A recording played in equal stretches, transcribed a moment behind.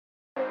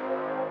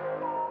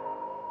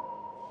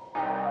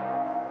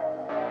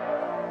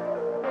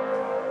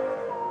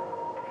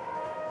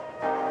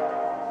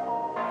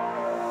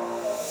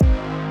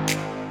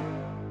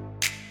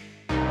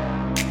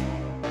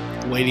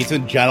Ladies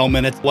and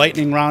gentlemen, it's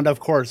lightning round.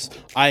 Of course,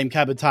 I am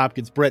Kevin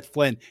Tompkins, Britt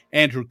Flynn,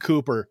 Andrew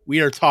Cooper.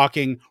 We are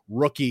talking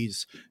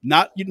rookies,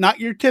 not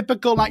your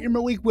typical, not your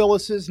Malik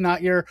Willis's,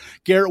 not your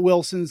Garrett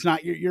Wilson's,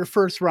 not your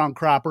first round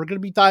crop. We're going to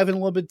be diving a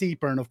little bit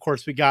deeper. And of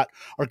course, we got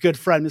our good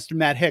friend, Mr.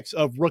 Matt Hicks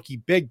of Rookie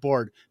Big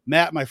Board.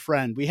 Matt, my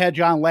friend, we had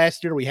you on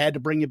last year. We had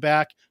to bring you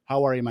back.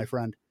 How are you, my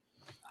friend?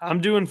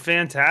 I'm doing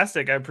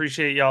fantastic. I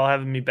appreciate y'all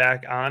having me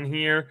back on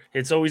here.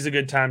 It's always a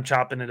good time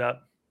chopping it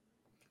up.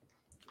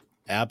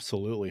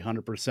 Absolutely,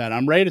 100%.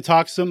 I'm ready to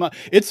talk some.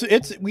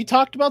 We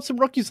talked about some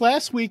rookies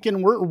last week,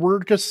 and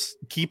we're just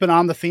keeping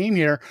on the theme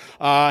here.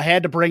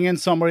 Had to bring in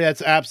somebody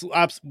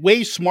that's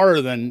way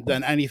smarter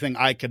than anything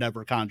I could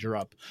ever conjure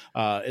up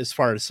as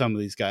far as some of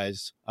these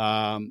guys.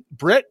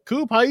 Britt,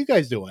 Coop, how you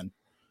guys doing?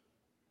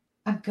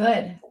 I'm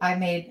good. I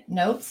made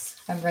notes.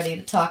 I'm ready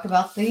to talk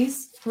about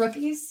these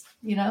rookies.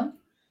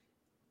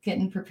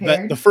 Getting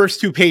prepared. The first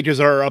 2 pages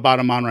are about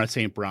Amon-Ra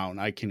St. Brown.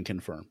 I can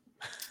confirm.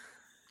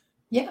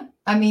 Yeah.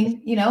 I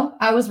mean,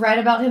 I was right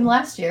about him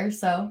last year.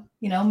 So,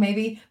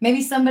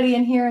 maybe somebody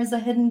in here is a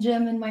hidden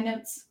gem in my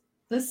notes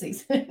this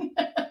season.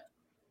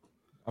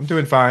 I'm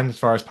doing fine as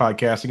far as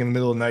podcasting in the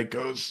middle of the night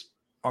goes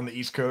on the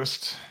East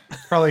Coast.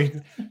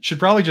 Should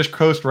probably just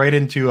coast right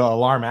into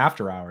alarm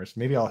after hours.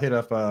 Maybe I'll hit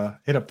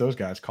up those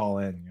guys, call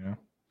in,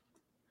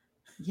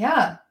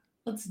 Yeah,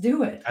 let's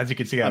do it. As you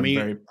can see, I'm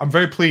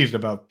very pleased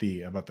about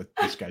the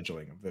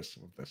scheduling of this.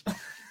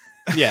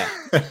 Yeah.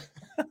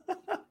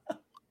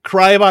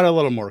 Cry about it a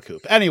little more,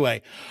 Coop.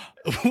 Anyway,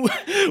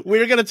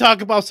 we're going to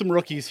talk about some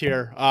rookies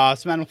here,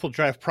 some NFL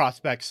draft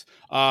prospects,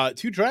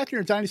 2 draft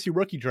year Dynasty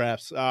rookie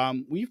drafts.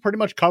 We've pretty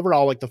much covered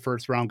all the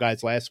first round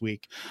guys last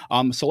week.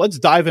 So let's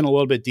dive in a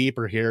little bit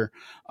deeper here.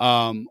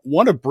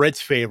 One of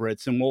Britt's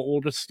favorites, and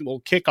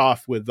we'll kick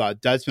off with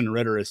Desmond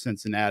Ridder of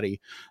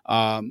Cincinnati,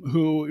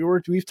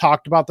 we've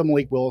talked about the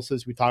Malik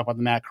Willis's, we talked about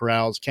the Matt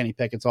Corrals, Kenny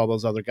Pickett's, all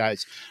those other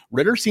guys.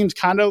 Ridder seems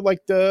kind of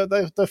like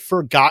the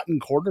forgotten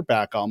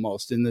quarterback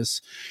almost in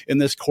this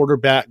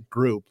quarterback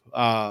group.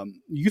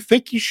 You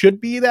think he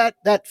should be that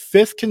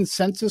 5th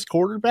consensus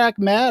quarterback,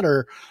 Matt,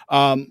 or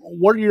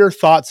what are your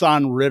thoughts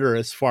on Ridder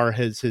as far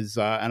as his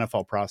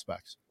NFL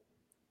prospects?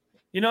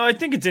 I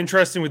think it's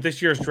interesting with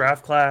this year's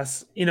draft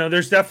class.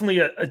 There's definitely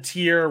a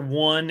tier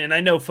 1, and I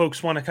know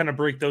folks want to kind of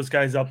break those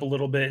guys up a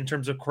little bit in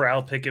terms of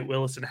Corral, Pickett,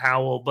 Willis, and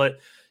Howell, but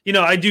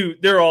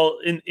they're all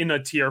in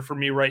a tier for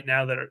me right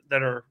now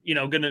that are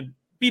going to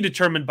be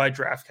determined by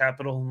draft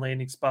capital and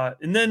landing spot.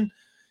 And then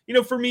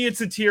for me,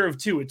 it's a tier of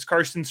 2. It's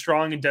Carson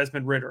Strong and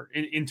Desmond Ridder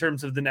in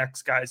terms of the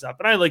next guys up.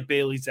 And I like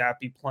Bailey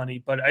Zappi plenty,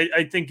 but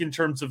I think in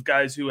terms of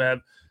guys who have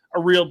a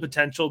real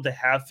potential to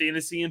have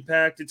fantasy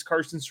impact, it's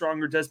Carson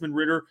Strong or Desmond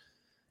Ridder.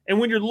 And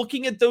when you're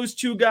looking at those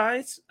 2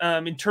 guys,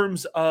 in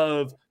terms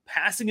of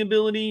passing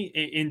ability,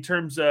 in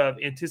terms of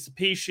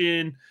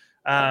anticipation,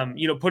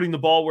 putting the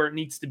ball where it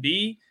needs to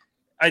be,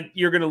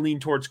 you're going to lean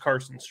towards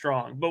Carson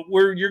Strong. But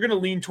where you're going to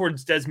lean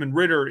towards Desmond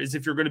Ridder is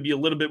if you're going to be a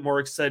little bit more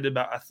excited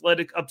about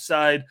athletic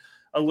upside,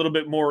 a little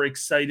bit more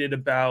excited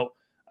about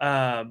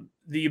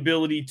the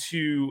ability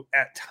to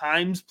at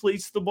times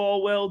place the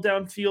ball well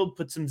downfield,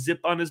 put some zip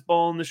on his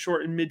ball in the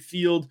short and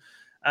midfield.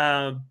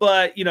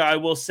 But I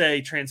will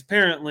say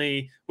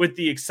transparently, with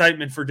the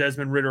excitement for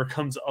Desmond Ridder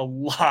comes a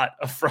lot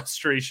of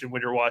frustration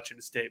when you're watching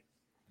his tape.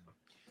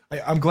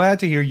 I'm glad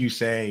to hear you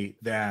say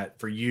that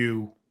for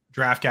you,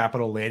 draft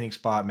capital, landing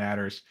spot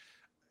matters,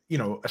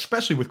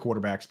 especially with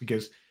quarterbacks,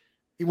 because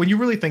when you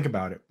really think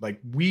about it,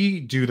 we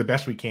do the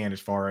best we can as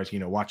far as,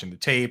 watching the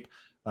tape,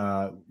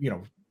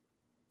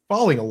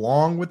 following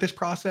along with this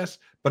process.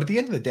 But at the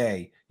end of the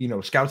day,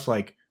 scouts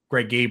like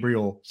Greg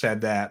Gabriel said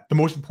that the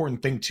most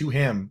important thing to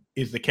him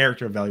is the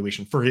character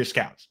evaluation for his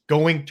scouts,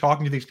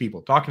 talking to these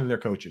people, talking to their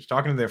coaches,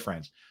 talking to their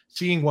friends,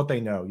 seeing what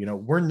they know.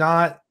 We're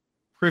not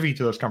privy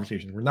to those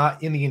conversations. We're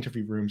not in the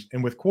interview rooms.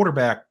 And with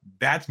quarterback,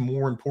 that's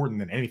more important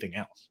than anything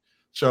else.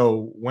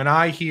 So when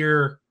I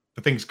hear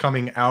the things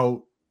coming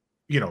out,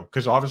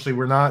 because obviously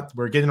we're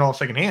getting it all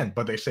secondhand,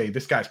 but they say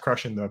this guy's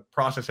crushing the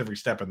process every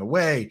step of the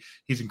way.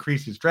 He's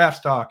increased his draft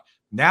stock.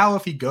 Now,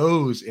 if he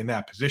goes in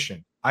that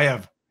position, I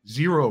have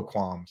zero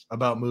qualms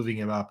about moving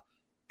him up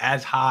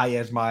as high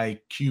as my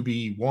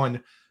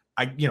QB1,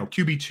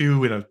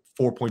 QB2 in a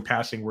 4-point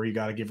passing where you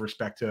got to give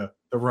respect to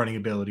the running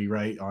ability,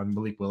 right, on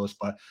Malik Willis.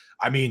 But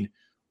I mean,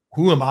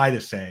 who am I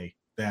to say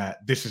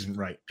that this isn't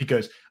right?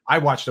 Because I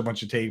watched a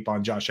bunch of tape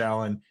on Josh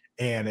Allen,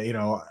 and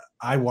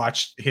I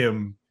watched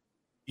him,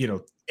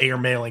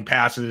 airmailing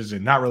passes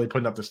and not really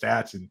putting up the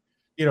stats. And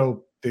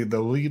the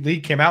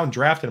league came out and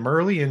drafted him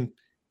early, and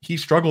he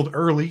struggled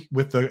early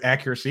with the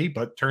accuracy,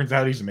 but turns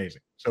out he's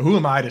amazing. So who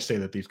am I to say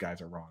that these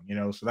guys are wrong?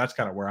 So that's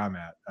kind of where I'm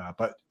at.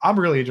 But I'm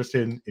really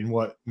interested in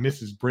what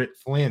Mrs. Britt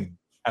Flynn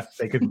has to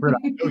say, because Britt,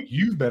 I know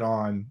you've been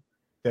on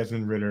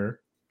Desmond Ridder.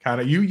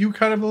 You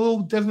kind of a little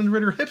Desmond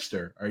Ridder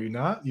hipster, are you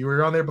not? You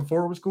were on there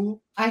before it was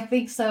cool? I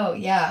think so,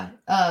 yeah.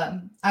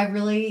 I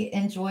really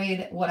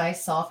enjoyed what I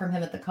saw from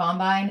him at the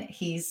combine.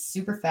 He's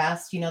super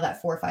fast,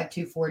 that 4.5,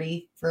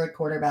 240 for a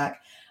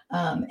quarterback.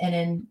 And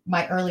in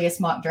my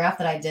earliest mock draft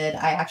that I did,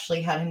 I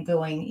actually had him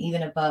going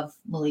even above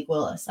Malik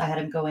Willis. I had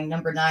him going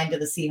number 9 to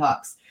the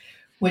Seahawks,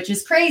 which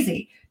is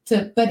crazy.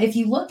 But if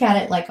you look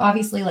at it, like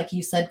obviously, like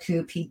you said,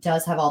 Coop, he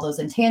does have all those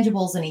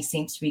intangibles and he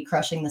seems to be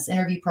crushing this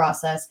interview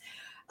process.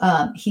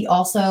 He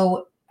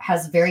also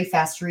has very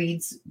fast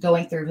reads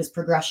going through his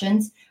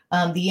progressions.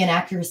 The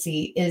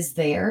inaccuracy is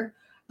there.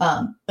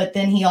 But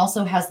then he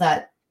also has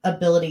that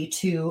ability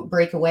to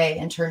break away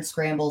and turn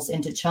scrambles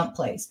into chunk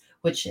plays,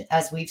 which,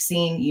 as we've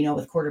seen,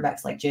 with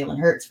quarterbacks like Jalen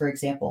Hurts, for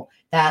example,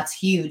 that's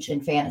huge in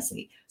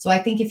fantasy. So I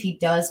think if he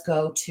does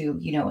go to,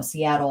 a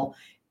Seattle,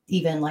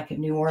 even like a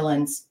New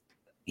Orleans,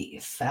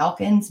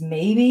 Falcons,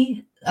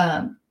 maybe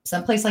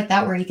someplace like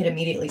that where he could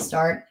immediately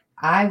start,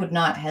 I would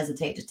not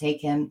hesitate to take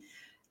him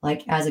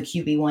like as a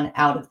QB1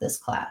 out of this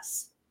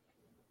class.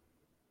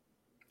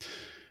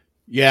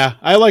 Yeah,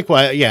 I like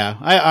what. Yeah,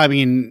 I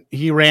mean,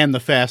 he ran the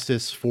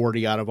fastest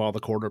 40 out of all the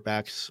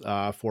quarterbacks,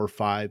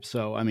 4.5.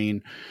 So, I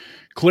mean,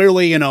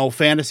 clearly,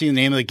 fantasy, the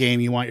name of the game,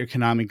 you want your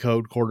Konami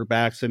code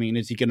quarterbacks. I mean,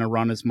 is he going to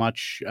run as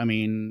much? I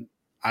mean,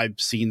 I've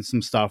seen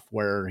some stuff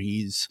where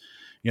he's,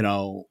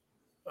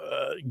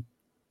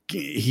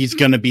 he's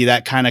going to be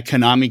that kind of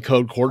Konami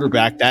code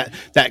quarterback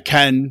that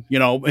can,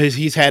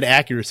 he's had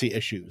accuracy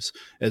issues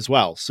as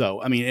well.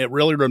 So, I mean, it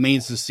really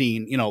remains to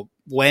see,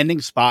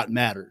 landing spot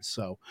matters.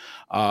 So,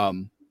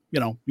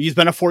 he's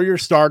been a 4-year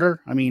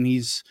starter. I mean,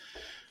 he's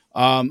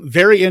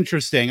very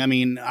interesting. I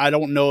mean, I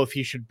don't know if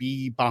he should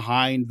be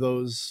behind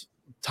those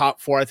top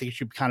 4. I think he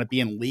should kind of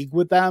be in league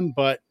with them.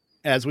 But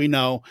as we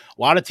know,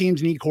 a lot of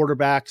teams need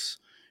quarterbacks.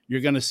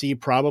 You're going to see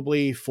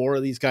probably 4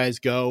 of these guys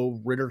go.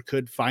 Ritter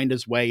could find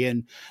his way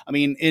in. I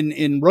mean,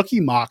 in rookie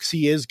mocks,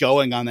 he is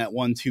going on that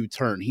 1-2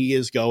 turn. He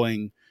is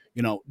going,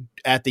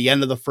 at the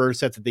end of the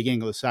first, at the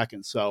beginning of the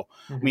second. So,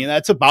 I mean,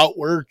 that's about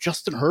where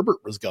Justin Herbert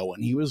was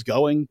going. He was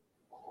going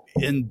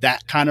in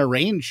that kind of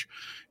range.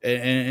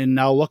 And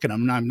now look at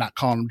him. I'm not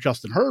calling him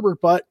Justin Herbert,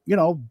 but,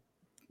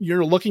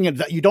 you're looking at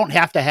that. You don't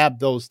have to have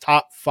those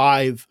top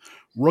 5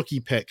 rookie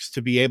picks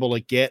to be able to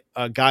get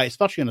a guy,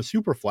 especially in a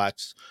super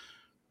flex,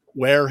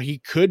 where he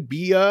could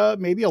be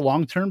maybe a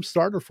long-term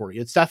starter for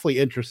you. It's definitely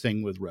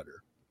interesting with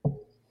Ritter.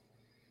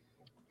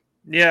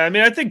 Yeah, I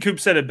mean, I think Coop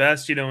said it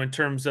best, in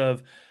terms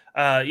of,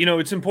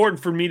 it's important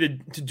for me to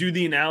do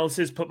the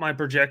analysis, put my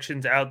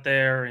projections out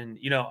there. And,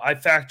 I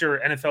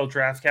factor NFL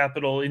draft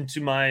capital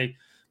into my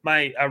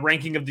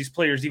ranking of these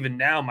players, even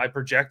now, my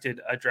projected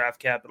draft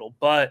capital.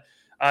 But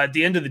at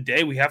the end of the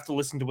day, we have to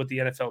listen to what the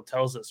NFL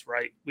tells us,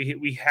 right?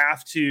 We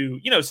have to,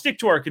 stick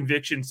to our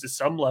convictions to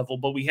some level,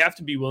 but we have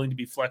to be willing to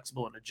be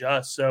flexible and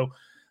adjust. So,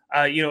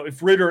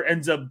 if Ritter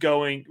ends up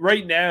going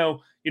right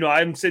now,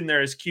 I'm sitting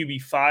there as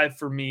QB5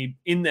 for me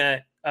in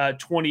that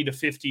 20 to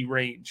 50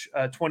 range,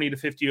 20 to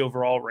 50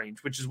 overall range,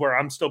 which is where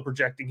I'm still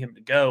projecting him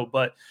to go.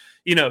 But,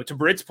 to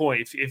Britt's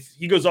point, if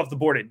he goes off the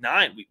board at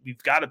 9,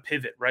 we've got to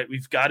pivot, right?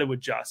 We've got to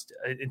adjust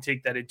and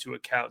take that into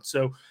account.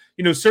 So,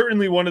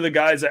 certainly one of the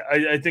guys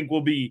I think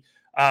will be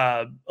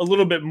a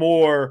little bit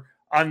more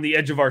on the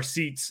edge of our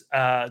seats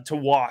to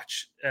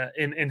watch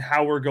in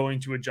how we're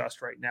going to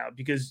adjust right now,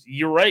 because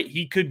you're right.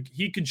 He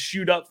could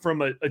shoot up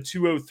from a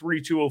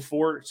 203,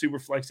 204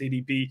 Superflex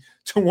ADP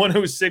to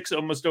 106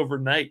 almost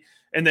overnight.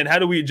 And then how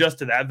do we adjust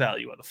to that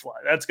value on the fly?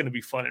 That's going to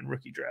be fun in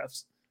rookie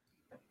drafts.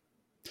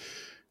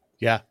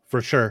 Yeah,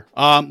 for sure.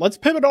 Let's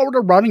pivot over to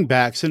running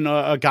backs, and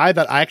a guy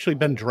that I actually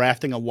been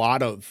drafting a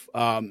lot of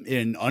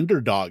in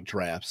underdog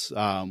drafts,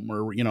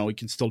 where we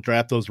can still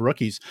draft those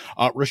rookies.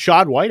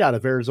 Rachaad White out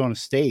of Arizona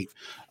State,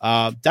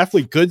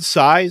 definitely good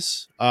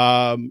size,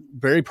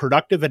 very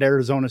productive at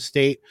Arizona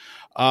State.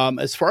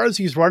 As far as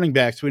these running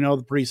backs, we know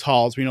the Breece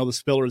Halls, we know the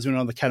Spillers, we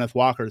know the Kenneth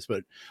Walkers,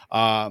 but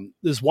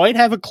does White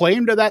have a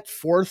claim to that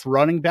 4th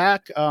running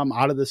back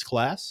out of this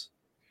class?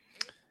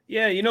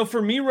 Yeah,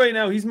 for me right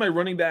now, he's my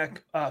running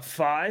back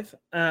 5.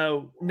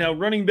 Now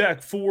running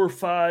back 4,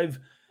 5,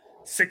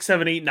 6,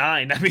 7, 8,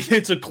 9. I mean,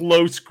 it's a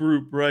close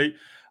group, right?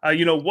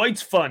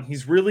 White's fun.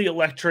 He's really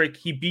electric.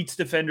 He beats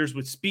defenders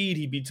with speed.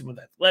 He beats them with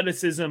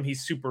athleticism.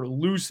 He's super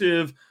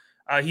elusive.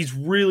 He's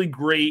really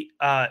great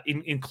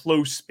in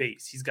close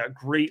space. He's got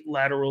great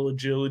lateral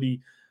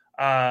agility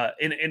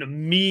and a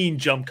mean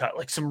jump cut,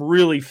 like some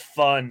really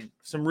fun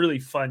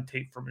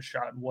tape from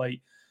Rachaad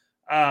White.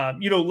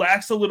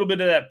 Lacks a little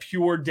bit of that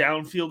pure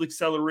downfield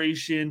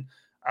acceleration,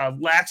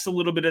 lacks a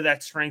little bit of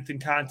that strength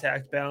and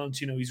contact balance.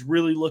 He's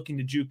really looking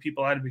to juke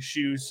people out of his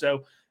shoes.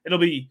 So it'll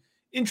be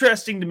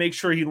interesting to make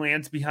sure he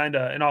lands behind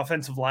an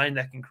offensive line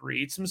that can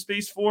create some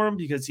space for him,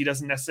 because he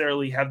doesn't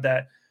necessarily have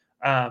that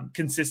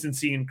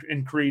consistency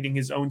in creating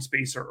his own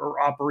space or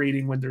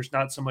operating when there's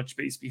not so much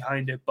space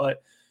behind it.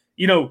 But,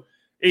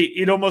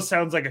 it almost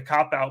sounds like a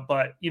cop-out,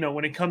 but,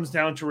 when it comes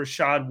down to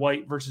Rachaad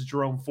White versus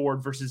Jerome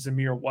Ford versus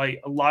Zamir White,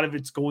 a lot of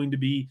it's going to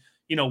be,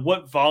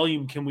 what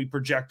volume can we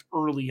project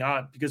early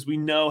on? Because we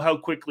know how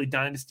quickly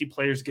Dynasty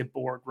players get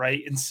bored,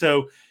 right? And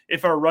so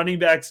if our running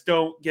backs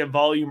don't get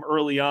volume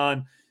early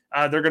on,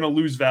 they're going to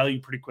lose value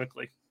pretty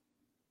quickly.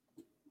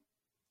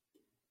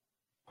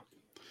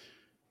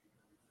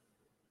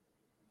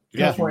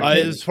 Yeah,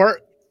 as far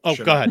Oh,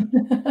 Should go ahead.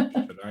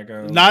 Should I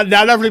go? Not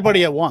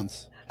everybody at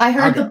once. I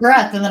heard the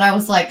breath, and then I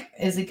was like,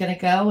 "Is it gonna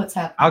go? What's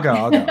happening?"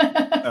 I'll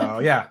go.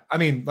 Yeah, I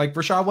mean, like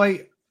Rachaad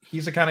White,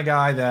 he's the kind of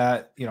guy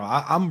that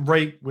I'm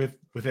right with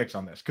Hicks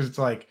on this, because it's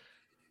like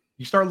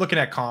you start looking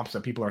at comps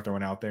that people are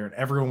throwing out there, and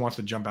everyone wants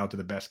to jump out to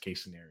the best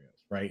case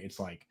scenarios, right? It's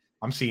like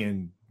I'm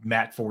seeing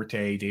Matt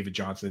Forte, David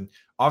Johnson.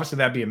 Obviously,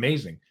 that'd be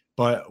amazing.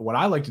 But what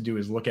I like to do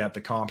is look at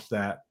the comps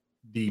that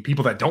the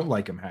people that don't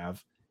like him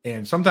have.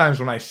 And sometimes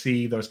when I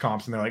see those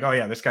comps and they're like, "Oh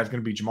yeah, this guy's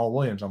going to be Jamal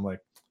Williams," I'm like,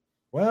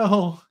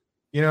 well,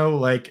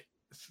 like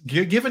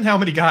given how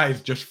many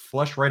guys just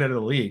flush right out of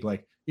the league,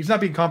 like he's not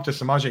being comped to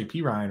Samaje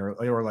Perine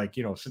or like,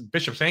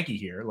 Bishop Sankey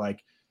here.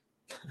 Like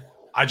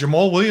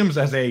Jamal Williams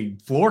as a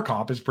floor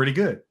comp is pretty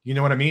good. You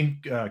know what I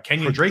mean?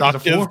 Kenyon Drake is a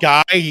floor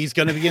guy. He's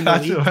going to be in the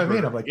That's league. what I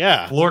mean. I'm like,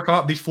 yeah,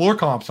 these floor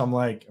comps. I'm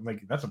like,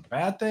 that's a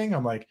bad thing.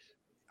 I'm like,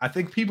 I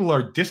think people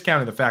are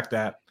discounting the fact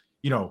that,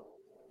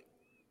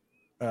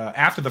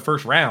 after the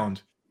first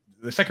round,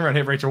 the second round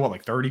hit rates are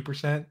like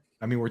 30%.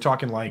 I mean, we're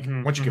talking like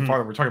once you get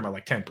farther, we're talking about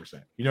like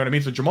 10%. You know what I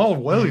mean? So Jamal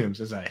Williams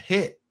is a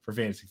hit for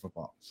fantasy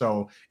football.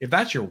 So if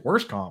that's your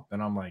worst comp,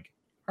 then I'm like,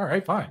 all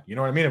right, fine. You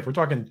know what I mean? If we're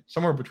talking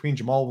somewhere between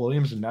Jamal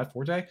Williams and Matt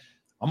Forte,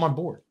 I'm on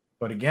board.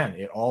 But again,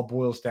 it all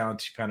boils down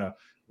to kind of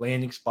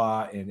landing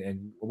spot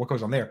and what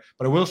goes on there.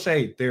 But I will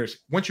say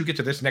once you get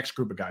to this next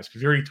group of guys,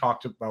 because we already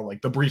talked about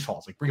like the Breece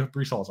Halls, like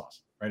Breece Hall is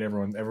awesome, right?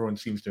 Everyone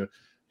seems to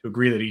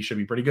agree that he should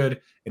be pretty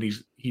good, and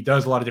he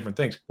does a lot of different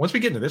things. Once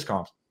we get into this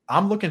comps,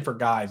 I'm looking for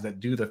guys that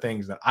do the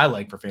things that I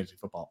like for fantasy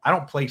football. I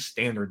don't play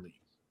standard league.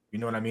 You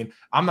know what I mean?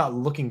 I'm not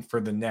looking for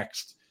the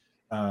next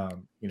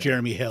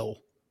Jeremy Hill.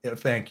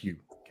 Thank you,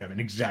 Kevin.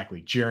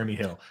 Exactly. Jeremy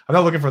Hill. I'm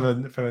not looking for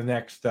the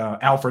next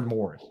Alfred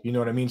Morris. You know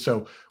what I mean?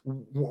 So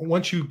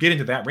once you get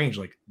into that range,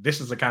 like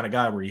this is the kind of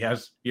guy where he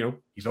has,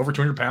 he's over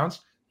 200 pounds.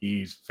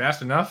 He's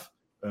fast enough.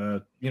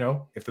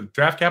 If the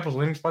draft capital's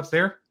landing spot's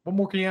there, what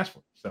more can you ask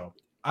for? So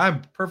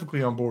I'm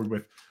perfectly on board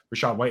with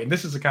Rachaad White. And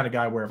this is the kind of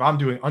guy where if I'm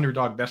doing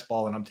underdog best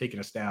ball and I'm taking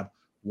a stab,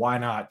 why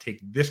not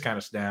take this kind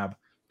of stab?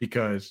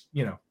 Because,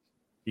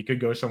 he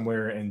could go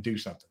somewhere and do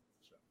something.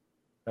 So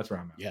that's where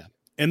I'm at. Yeah.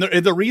 And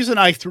the reason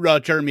I threw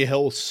out Jeremy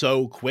Hill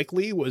so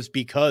quickly was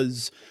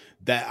because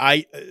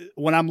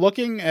when I'm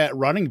looking at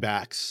running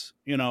backs,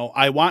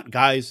 I want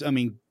guys. I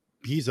mean,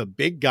 he's a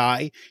big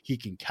guy. He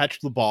can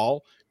catch the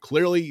ball.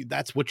 Clearly,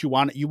 that's what you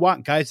want. You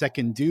want guys that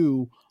can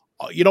do.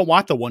 You don't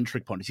want the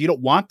one-trick ponies. You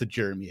don't want the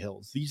Jeremy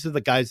Hills. These are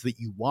the guys that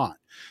you want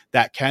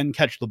that can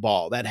catch the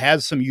ball, that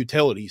has some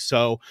utility.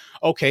 So,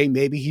 okay,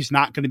 maybe he's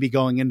not going to be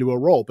going into a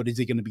role, but is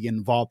he going to be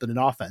involved in an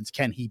offense?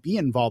 Can he be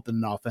involved in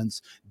an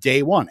offense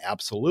day one?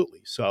 Absolutely.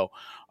 So,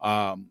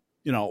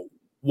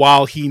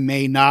 while he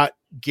may not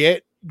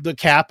get the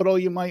capital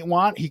you might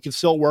want, he can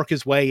still work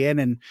his way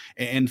in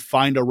and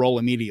find a role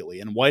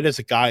immediately. And White is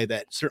a guy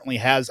that certainly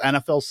has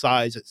NFL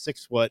size at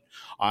 6 foot.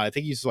 I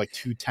think he's like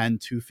 210,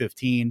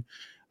 215.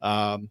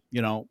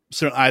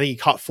 So I think he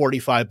caught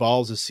 45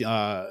 balls this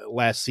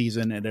last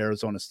season at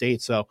Arizona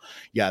State. So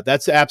yeah,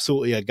 that's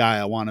absolutely a guy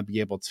I want to be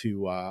able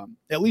to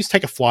at least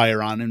take a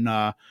flyer on.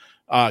 And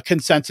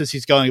consensus,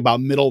 he's going about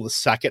middle of the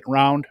second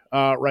round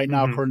right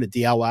now, according to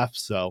DLF.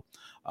 So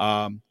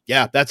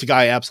yeah, that's a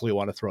guy I absolutely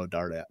want to throw a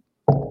dart at.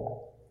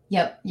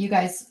 Yep, you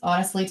guys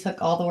honestly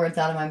took all the words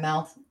out of my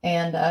mouth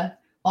and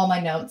all my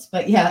notes.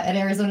 But yeah, at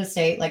Arizona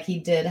State, like he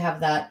did have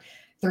that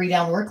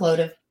 3-down workload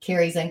of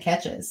carries and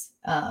catches.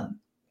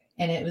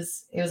 And it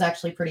was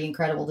actually pretty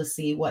incredible to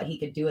see what he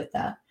could do with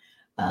that.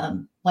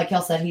 Like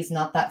y'all said, he's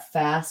not that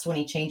fast when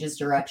he changes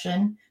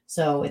direction.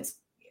 So it's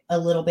a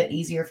little bit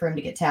easier for him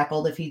to get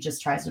tackled if he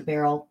just tries to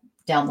barrel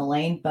down the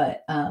lane.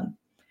 But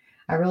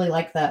I really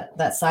like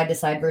that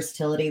side-to-side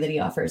versatility that he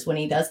offers when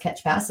he does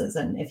catch passes.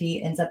 And if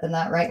he ends up in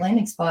that right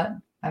landing spot,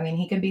 I mean,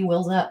 he could be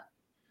wheels up.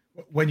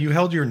 When you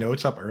held your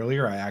notes up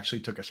earlier, I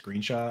actually took a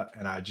screenshot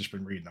and I've just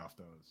been reading off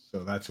those.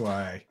 So that's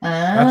why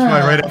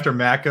right after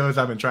Matt goes,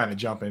 I've been trying to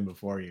jump in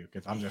before you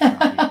because I'm just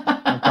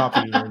I'm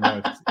copying your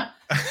notes.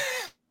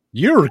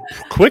 You're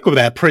quick with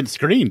that print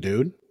screen,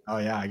 dude. Oh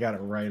yeah, I got it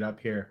right up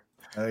here.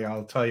 I think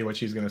I'll tell you what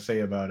she's going to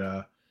say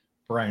about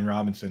Brian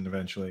Robinson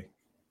eventually.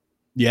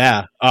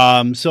 Yeah.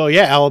 So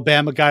yeah,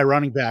 Alabama guy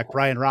running back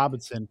Brian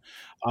Robinson.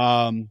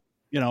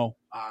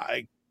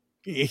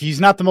 He's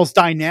not the most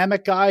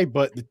dynamic guy,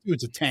 but the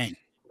dude's a tank.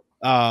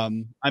 I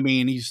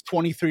mean, he's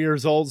 23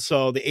 years old,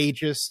 so the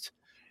ageist,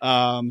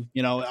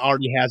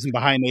 already has him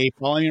behind the 8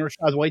 ball. I mean,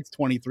 Rachaad White's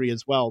 23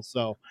 as well,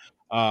 so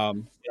we're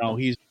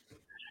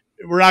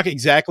not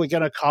exactly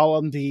going to call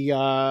him the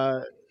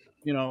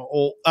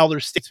old elder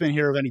statesman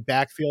here of any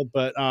backfield,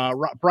 but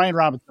Brian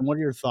Robinson, what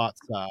are your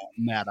thoughts,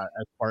 Matt,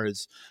 as far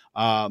as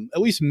at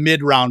least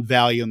mid-round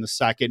value in the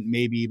second,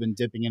 maybe even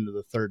dipping into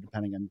the third,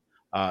 depending on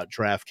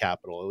draft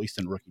capital, at least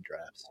in rookie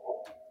drafts?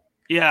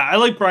 Yeah, I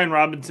like Brian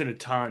Robinson a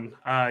ton.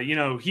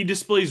 He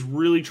displays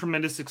really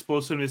tremendous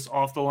explosiveness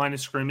off the line of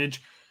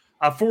scrimmage.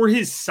 For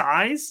his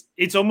size,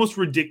 it's almost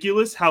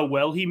ridiculous how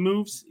well he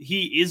moves.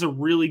 He is a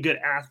really good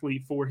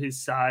athlete for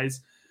his size.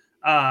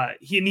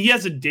 He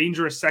has a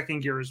dangerous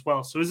second gear as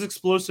well. So his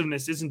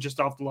explosiveness isn't just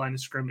off the line of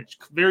scrimmage.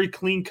 Very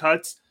clean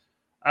cuts,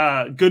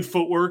 good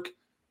footwork,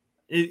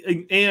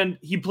 and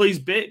he plays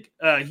big.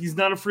 He's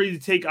not afraid to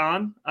take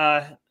on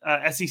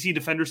SEC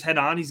defenders head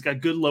on. He's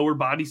got good lower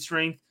body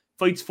strength,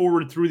 fights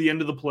forward through the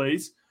end of the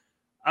plays.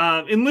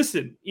 And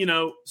listen,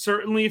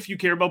 certainly if you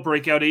care about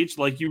breakout age,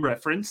 like you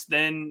referenced,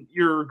 then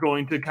you're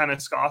going to kind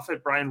of scoff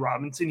at Brian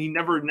Robinson. He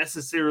never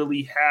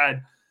necessarily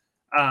had,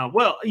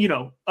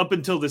 up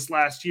until this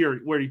last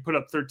year where he put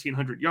up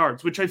 1,300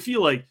 yards, which I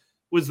feel like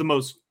was the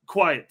most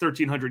quiet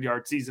 1,300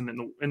 yard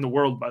season in the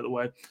world, by the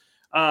way.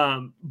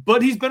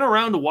 But he's been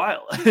around a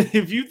while.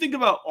 If you think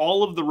about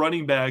all of the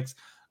running backs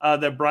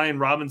that Brian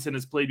Robinson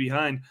has played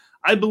behind,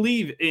 I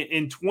believe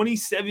in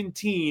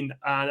 2017,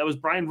 that was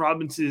Brian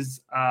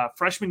Robinson's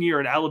freshman year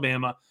at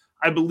Alabama.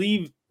 I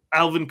believe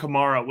Alvin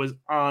Kamara was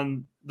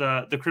on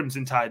the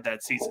Crimson Tide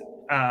that season.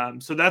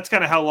 So that's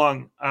kind of how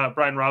long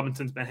Brian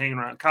Robinson's been hanging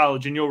around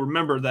college. And you'll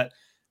remember that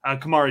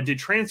Kamara did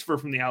transfer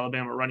from the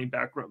Alabama running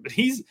back room, but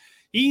he's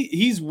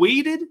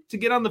waited to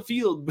get on the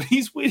field, but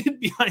he's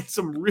waited behind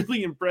some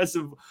really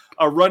impressive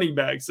running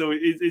backs. So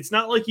it's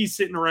not like he's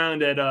sitting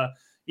around at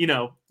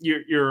your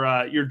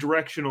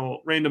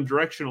random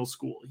directional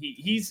school.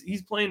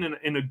 He's playing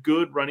in a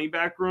good running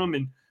back room,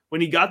 and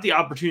when he got the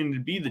opportunity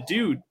to be the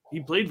dude, he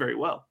played very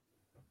well.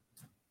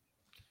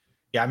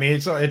 Yeah, I mean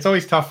it's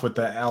always tough with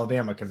the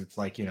Alabama because it's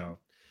like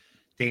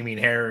Damian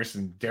Harris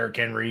and Derrick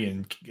Henry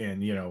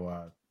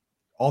and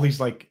all these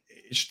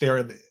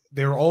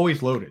they're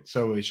always loaded.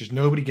 So it's just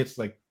nobody gets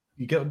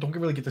don't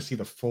really get to see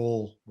the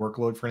full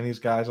workload for any of these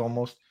guys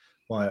almost.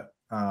 But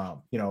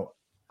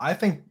I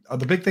think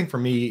the big thing for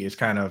me is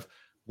kind of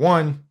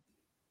one,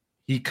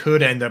 he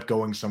could end up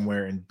going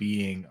somewhere and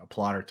being a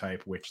plotter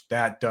type, which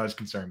that does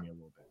concern me a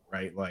little bit,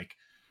 right? Like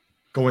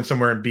going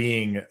somewhere and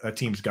being a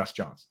team's Gus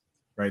Johnson,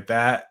 right?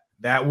 That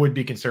would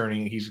be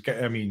concerning. He's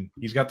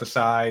got the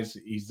size.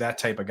 He's that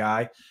type of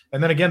guy.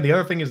 And then again, the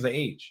other thing is the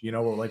age.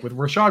 Like with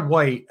Rachaad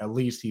White, at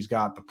least he's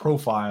got the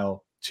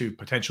profile to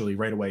potentially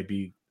right away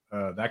be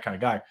that kind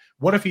of guy.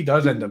 What if he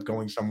does end up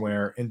going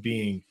somewhere and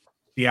being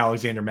the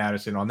Alexander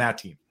Madison on that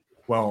team?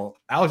 Well,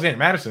 Alexander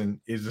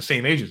Madison is the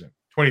same age as him,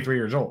 23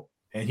 years old,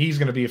 and he's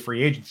going to be a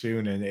free agent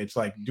soon. And it's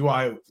like,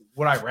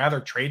 would I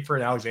rather trade for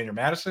an Alexander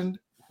Madison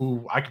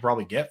who I could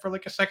probably get for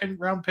like a second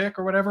round pick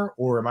or whatever?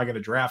 Or am I going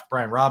to draft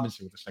Brian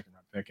Robinson with a second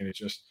round pick? And it's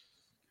just,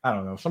 I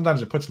don't know.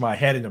 Sometimes it puts my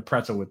head in a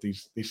pretzel with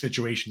these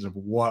situations of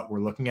what we're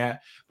looking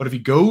at. But if he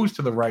goes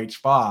to the right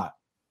spot,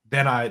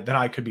 then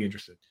I could be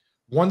interested.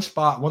 One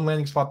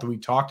landing spot that we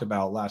talked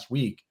about last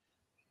week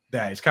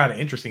that is kind of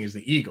interesting is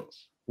the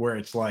Eagles, where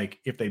it's like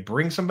if they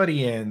bring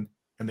somebody in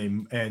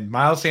and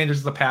Miles Sanders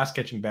is the pass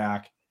catching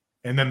back,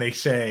 and then they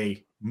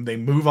say they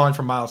move on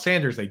from Miles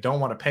Sanders, they don't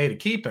want to pay to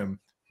keep him.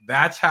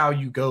 That's how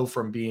you go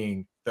from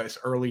being this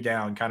early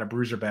down kind of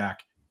bruiser back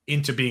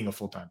into being a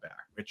full-time back,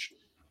 which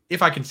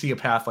if I can see a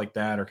path like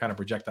that or kind of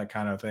project that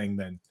kind of thing,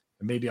 then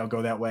maybe I'll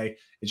go that way.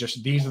 It's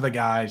just, these are the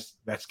guys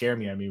that scare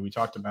me. I mean, we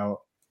talked about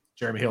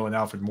Jeremy Hill and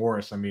Alfred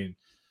Morris. I mean,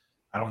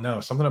 I don't know,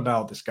 something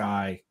about this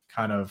guy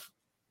kind of,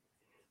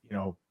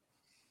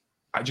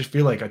 I just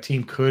feel like a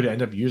team could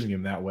end up using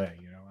him that way.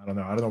 I don't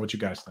know what you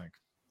guys think.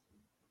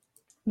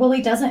 Well,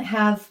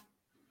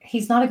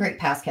 he's not a great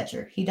pass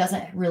catcher. He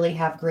doesn't really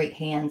have great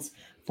hands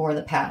for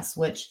the pass,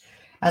 which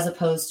as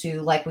opposed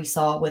to like we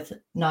saw with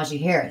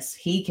Najee Harris,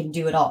 he can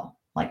do it all.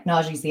 Like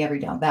Najee's the every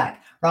down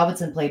back.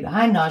 Robinson played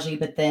behind Najee,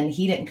 but then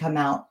he didn't come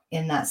out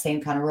in that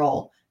same kind of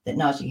role that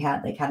Najee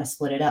had. They kind of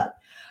split it up.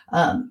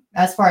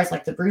 As far as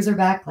like the bruiser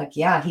back,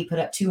 he put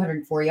up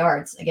 204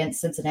 yards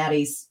against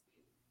Cincinnati's,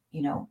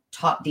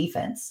 top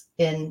defense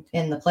in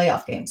the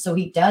playoff game. So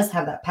he does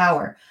have that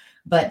power,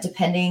 but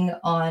depending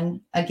on,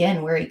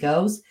 again, where he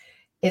goes,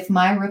 if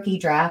my rookie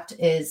draft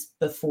is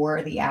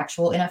before the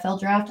actual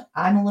NFL draft,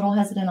 I'm a little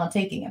hesitant on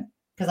taking him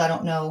because I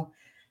don't know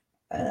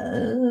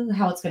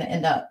how it's going to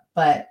end up.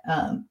 But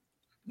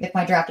if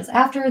my draft is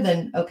after,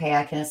 then okay,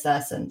 I can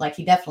assess. And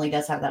he definitely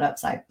does have that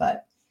upside.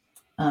 But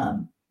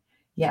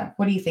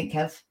what do you think,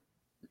 Kev?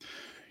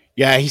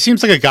 Yeah, he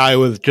seems like a guy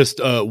with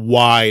just a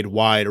wide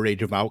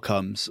range of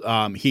outcomes.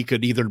 He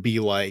could either be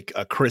like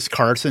a Chris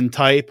Carson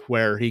type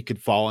where he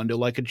could fall into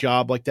like a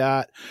job like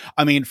that.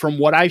 I mean, from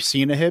what I've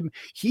seen of him,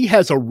 he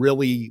has a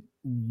really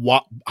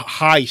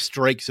high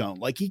strike zone.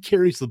 Like he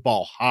carries the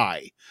ball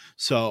high.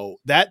 So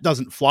that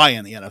doesn't fly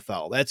in the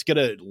NFL. That's going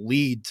to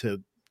lead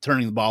to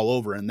turning the ball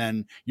over, and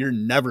then you're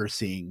never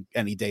seeing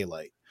any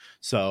daylight.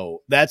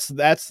 So that's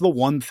the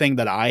one thing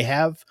that I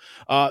have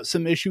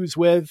some issues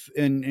with.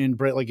 And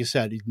Brett, like you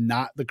said, he's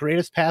not the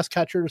greatest pass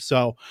catcher.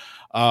 So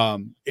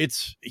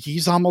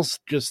he's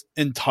almost just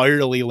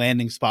entirely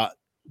landing spot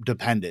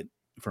dependent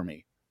for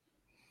me.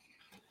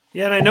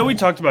 Yeah, and I know we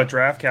talked about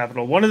draft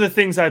capital. One of the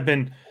things I've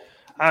been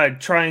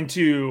trying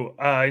to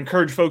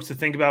encourage folks to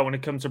think about when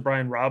it comes to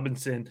Brian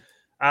Robinson,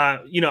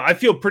 I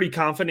feel pretty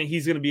confident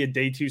he's going to be a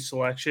day 2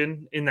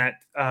 selection in that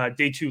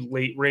day 2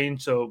 late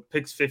range. So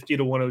picks 50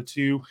 to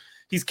 102.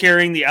 he's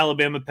carrying the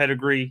Alabama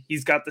pedigree.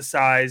 He's got the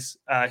size.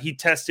 He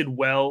tested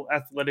well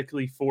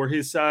athletically for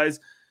his size.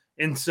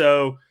 And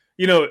so,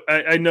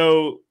 I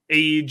know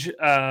age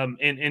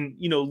and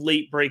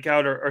late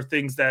breakout are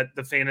things that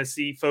the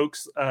fantasy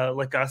folks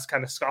like us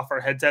kind of scoff our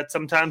heads at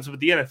sometimes, but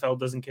the NFL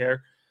doesn't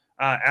care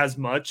as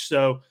much.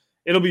 So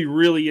it'll be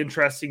really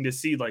interesting to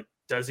see, like,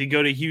 does he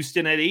go to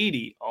Houston at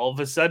 80? All of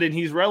a sudden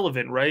he's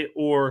relevant, right?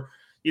 Or,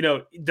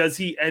 does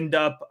he end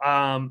up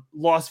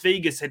Las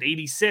Vegas at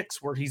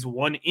 86 where he's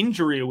one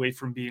injury away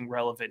from being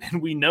relevant?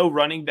 And we know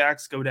running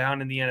backs go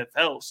down in the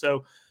NFL.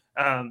 So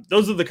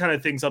those are the kind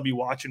of things I'll be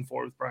watching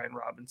for with Brian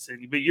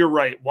Robinson. But you're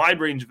right, wide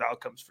range of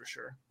outcomes for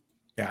sure.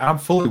 Yeah, I'm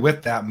fully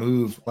with that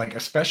move. Like,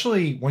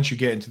 especially once you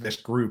get into this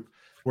group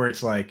where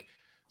it's like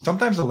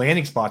sometimes the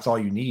landing spot's all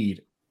you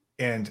need.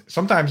 And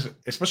sometimes,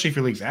 especially if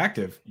your league's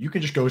active, you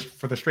can just go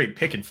for the straight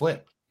pick and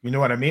flip. You know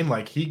what I mean?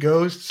 Like, he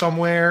goes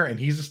somewhere and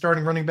he's the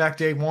starting running back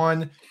day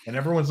one, and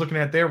everyone's looking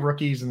at their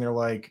rookies and they're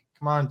like,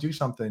 come on, do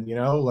something,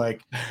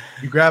 like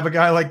you grab a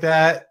guy like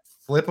that,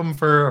 flip him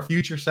for a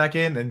future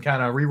second and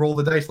kind of re-roll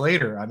the dice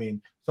later. I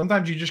mean,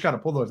 sometimes you just got to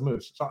pull those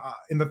moves. So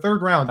in the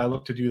third round, I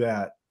look to do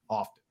that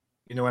often.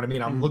 You know what I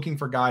mean? I'm looking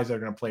for guys that are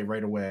going to play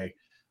right away.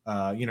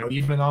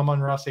 Even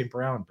Amon-Ra St.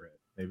 Brown, Britt,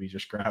 maybe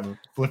just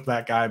flip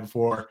that guy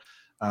before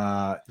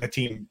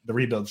the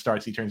rebuild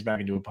starts. He turns back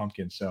into a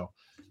pumpkin. So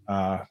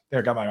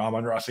there, got my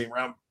Amon-Ra St.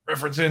 Brown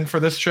reference in for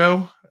this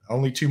show.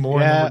 Only 2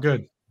 more and then we're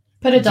good.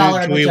 Put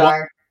 $1 in the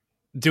jar.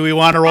 Do we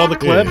want to roll the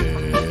clip?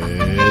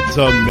 It's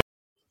a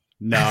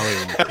no.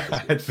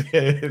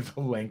 It's a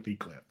lengthy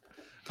clip.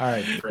 All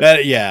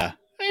right. Yeah.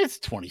 It's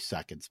 20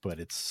 seconds, but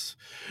it's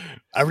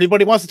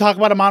everybody wants to talk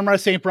about Amon-Ra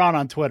St. Brown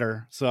on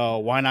Twitter, so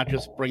why not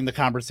just bring the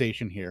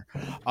conversation here?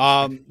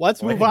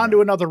 Let's move on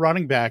to another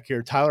running back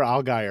here, Tyler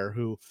Allgeier,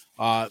 who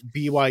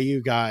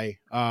BYU guy,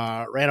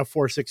 ran a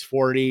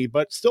 4.640,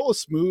 but still a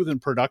smooth and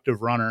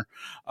productive runner.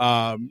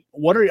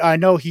 I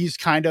know he's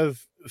kind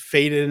of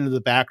faded into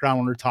the background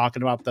when we're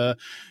talking about the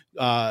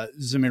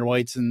Zamir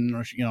Whites and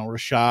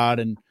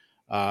Rashad and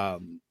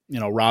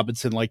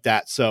Robinson like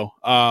that. So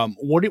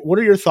what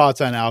are your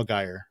thoughts on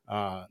Allgeier,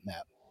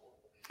 Matt?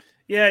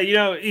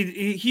 Yeah,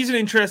 he's an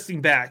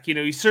interesting back.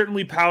 He's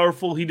certainly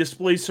powerful. He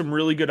displays some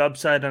really good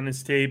upside on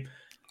his tape.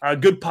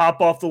 Good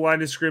pop off the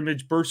line of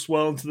scrimmage, bursts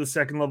well into the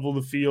second level of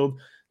the field.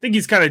 I think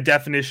he's kind of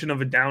definition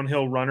of a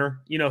downhill runner.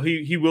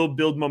 He will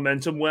build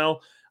momentum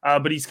well,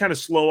 but he's kind of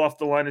slow off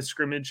the line of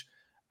scrimmage.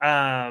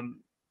 And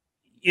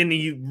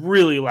he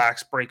really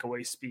lacks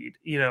breakaway speed.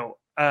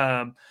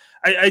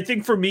 I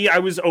think for me, I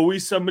was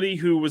always somebody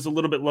who was a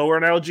little bit lower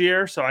on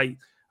Allgeier. So I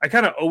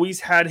kind of always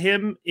had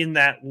him in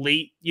that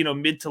late,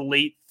 mid to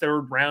late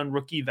third round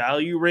rookie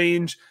value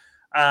range.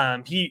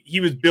 He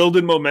was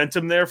building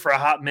momentum there for a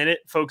hot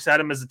minute. Folks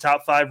had him as a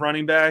top 5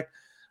 running back.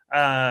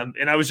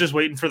 And I was just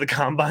waiting for the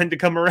combine to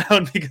come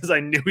around because I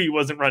knew he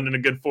wasn't running a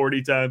good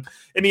 40 time.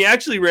 And he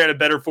actually ran a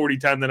better 40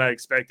 time than I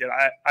expected.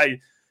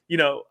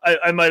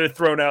 I might have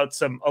thrown out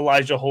some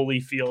Elijah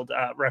Holyfield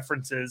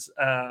references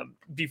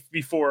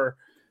before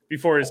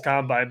his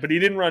combine, but he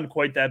didn't run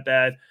quite that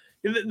bad.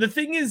 The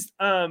thing is,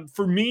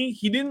 for me,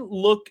 he didn't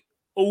look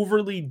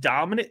overly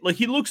dominant. Like,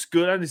 he looks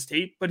good on his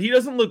tape, but he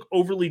doesn't look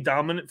overly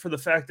dominant for the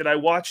fact that I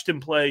watched him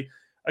play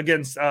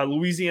against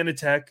Louisiana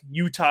Tech,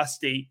 Utah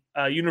State,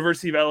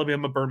 University of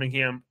Alabama,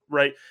 Birmingham,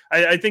 right?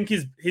 I think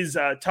his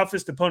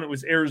toughest opponent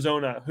was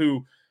Arizona,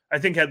 who I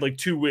think had like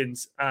 2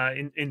 wins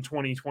in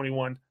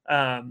 2021.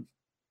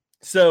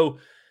 So,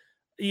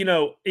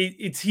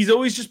 he's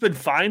always just been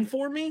fine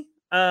for me.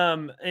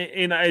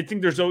 And I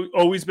think there's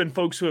always been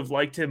folks who have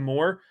liked him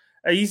more.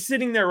 He's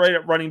sitting there right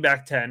at running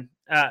back 10.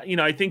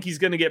 I think he's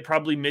going to get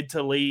probably mid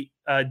to late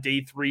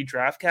day 3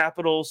 draft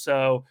capital.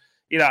 So,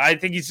 I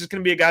think he's just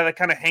going to be a guy that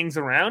kind of hangs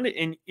around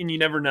and you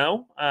never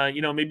know,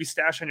 maybe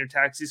stash on your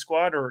taxi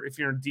squad, or if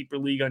you're in a deeper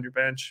league, on your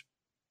bench.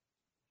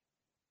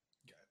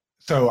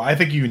 So I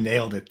think you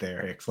nailed it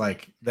there, Hicks.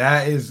 Like,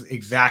 that is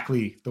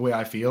exactly the way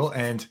I feel.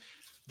 And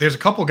there's a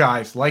couple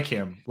guys like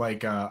him,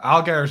 like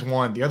Allgeier's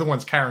one. The other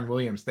one's Kyron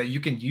Williams, that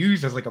you can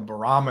use as like a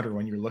barometer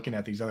when you're looking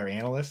at these other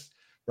analysts,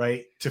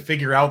 right? To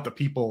figure out the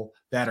people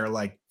that are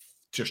like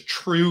just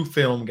true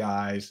film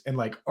guys and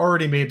like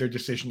already made their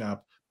decision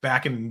up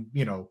back in,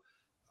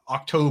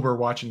 October,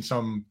 watching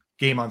some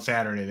game on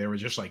Saturday. They were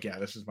just like, yeah,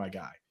 this is my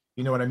guy.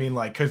 You know what I mean?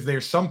 Like, because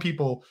there's some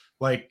people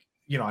like,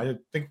 I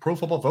think Pro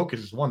Football Focus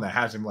is one that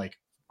has him like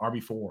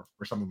RB4 or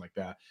something like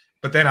that.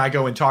 But then I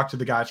go and talk to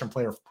the guys from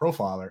Player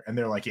Profiler, and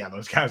they're like, yeah,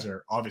 those guys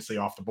are obviously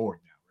off the board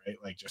now, right?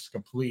 Like, just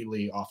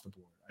completely off the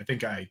board. I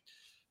think when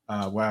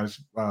I was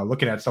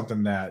looking at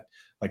something that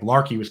like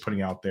Larky was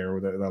putting out there,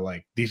 where they're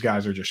like, these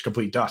guys are just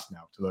complete dust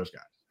now to those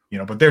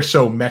guys, but they're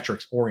so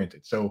metrics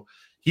oriented. So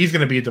he's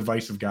going to be a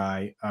divisive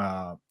guy.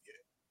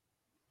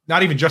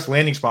 Not even just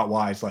landing spot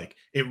wise, like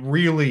it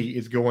really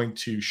is going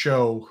to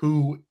show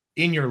who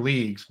in your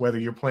leagues, whether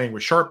you're playing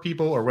with sharp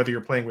people or whether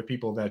you're playing with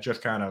people that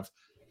just kind of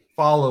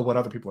follow what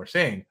other people are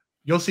saying,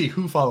 you'll see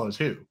who follows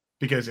who.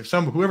 Because if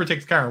whoever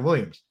takes Kyron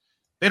Williams,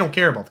 they don't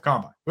care about the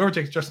combine. Whoever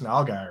takes Justin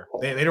Allgeier,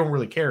 they don't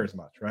really care as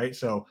much, right?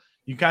 So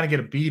you kind of get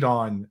a beat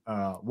on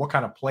what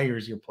kind of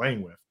players you're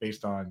playing with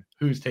based on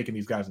who's taking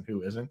these guys and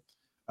who isn't.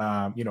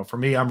 For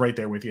me, I'm right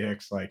there with you,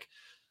 Hicks. Like,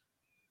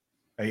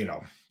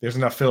 there's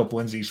enough Philip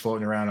Lindsay's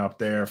floating around up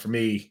there for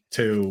me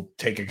to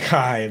take a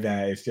guy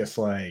that is just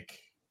like,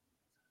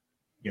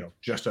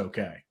 just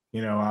okay.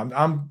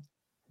 I'm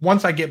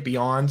once I get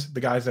beyond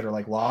the guys that are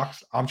like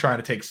locks, I'm trying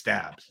to take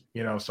stabs,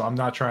 so I'm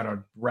not trying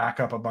to rack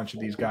up a bunch of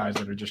these guys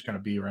that are just going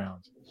to be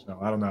around. So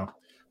I don't know.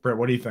 Britt,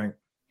 what do you think?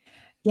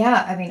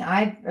 Yeah, I mean,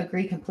 I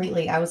agree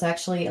completely. I was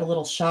actually a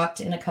little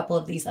shocked in a couple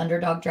of these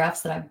underdog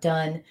drafts that I've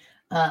done,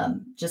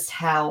 just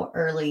how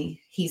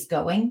early he's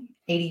going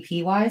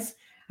ADP wise.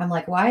 I'm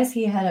like, why is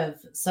he ahead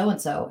of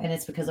so-and-so? And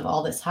it's because of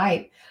all this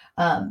hype.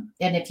 And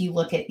if you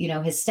look at,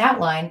 his stat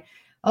line,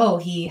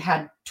 he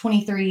had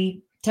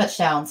 23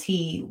 touchdowns.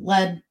 He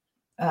led,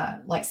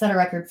 set a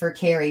record for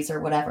carries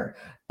or whatever.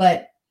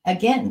 But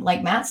again,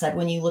 like Matt said,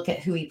 when you look at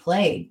who he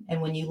played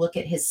and when you look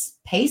at his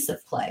pace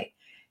of play,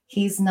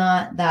 he's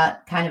not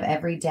that kind of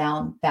every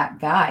down back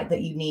guy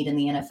that you need in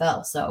the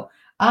NFL. So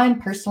I'm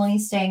personally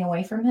staying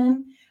away from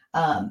him.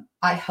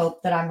 I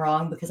hope that I'm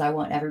wrong because I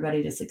want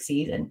everybody to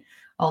succeed and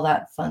all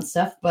that fun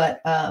stuff.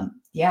 But I'm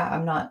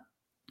not,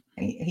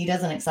 he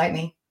doesn't excite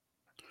me.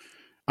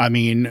 I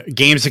mean,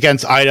 games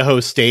against Idaho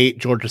State,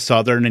 Georgia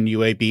Southern, and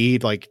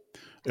UAB, like,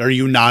 are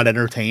you not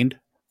entertained?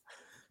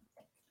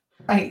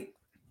 Right.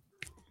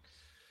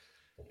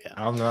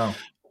 I don't know.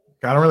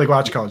 I don't really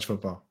watch college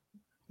football.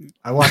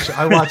 I watch.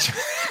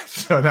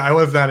 So I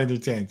was not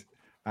entertained.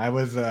 I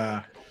was,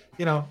 I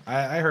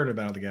heard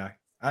about the guy.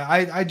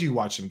 I do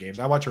watch some games.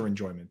 I watch for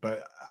enjoyment,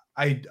 but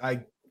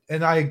I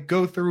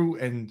go through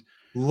and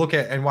look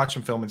at and watch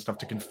some film and stuff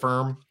to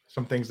confirm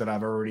some things that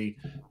I've already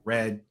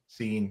read,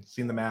 seen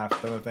the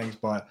math, other things,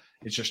 but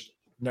it's just,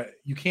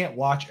 you can't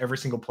watch every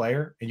single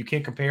player and you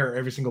can't compare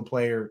every single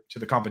player to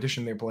the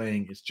competition they're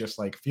playing. It's just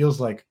like, feels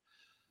like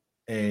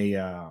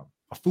a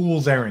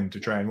fool's errand to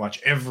try and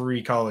watch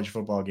every college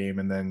football game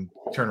and then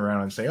turn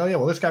around and say, oh yeah,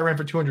 well, this guy ran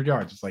for 200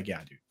 yards. It's like,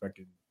 yeah, dude,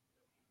 fucking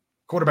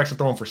quarterbacks are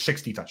throwing for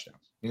 60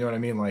 touchdowns. You know what I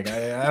mean? Like,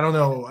 I don't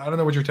know. I don't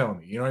know what you're telling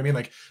me. You know what I mean?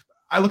 Like,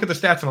 I look at the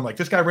stats and I'm like,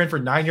 this guy ran for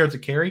 9 yards a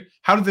carry.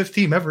 How did this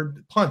team ever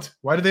punt?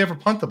 Why did they ever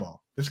punt the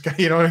ball? This guy,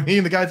 you know what I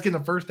mean? The guy's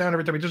getting a first down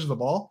every time he touches the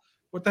ball.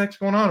 What the heck's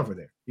going on over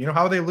there?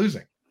 How are they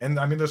losing? And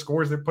I mean, the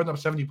scores, they're putting up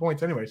 70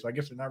 points anyway, so I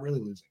guess they're not really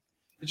losing.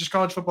 It's just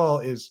college football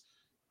is,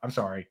 I'm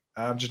sorry,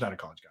 I'm just not a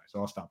college guy, so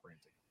I'll stop ranting.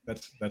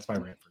 That's my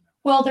rant for now.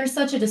 Well, there's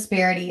such a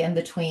disparity in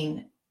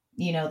between,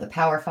 the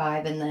Power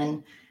Five and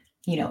then,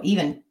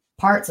 even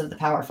parts of the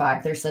Power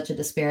Five. There's such a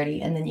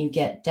disparity. And then you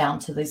get down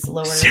to these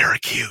lower.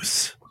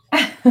 Syracuse.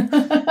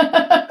 I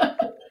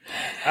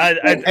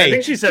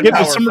think she said give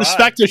Power some 5.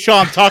 respect to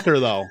Sean Tucker,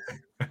 though.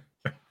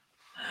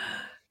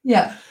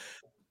 Yeah.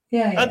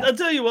 I'll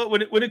tell you what,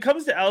 when it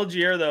comes to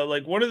Algier, though,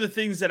 like one of the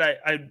things that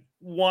I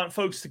want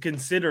folks to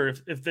consider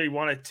if they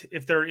want to,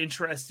 if they're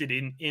interested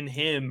in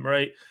him,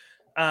 right?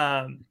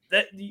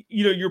 That,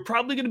 you're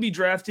probably going to be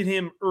drafting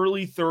him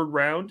early third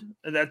round.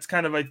 And that's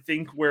kind of, I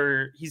think,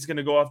 where he's going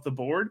to go off the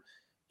board.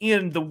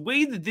 And the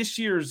way that this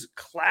year's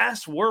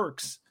class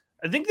works,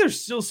 I think there's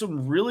still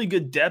some really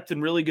good depth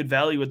and really good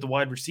value at the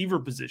wide receiver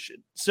position.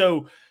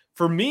 So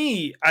for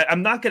me,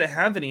 I'm not going to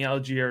have any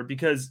Algier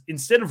because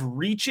instead of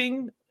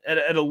reaching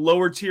at a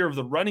lower tier of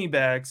the running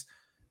backs,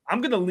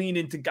 I'm going to lean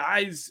into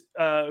guys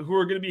who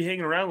are going to be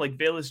hanging around like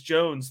Bayless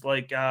Jones,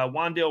 like not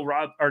Wandale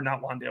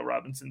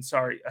Robinson.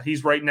 Sorry.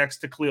 He's right next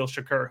to Khalil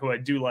Shakur, who I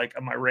do like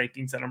on my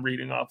rankings that I'm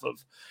reading off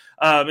of.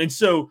 And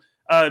so,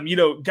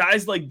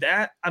 guys like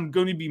that, I'm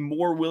going to be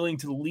more willing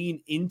to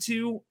lean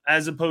into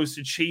as opposed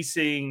to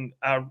chasing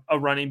a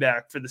running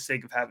back for the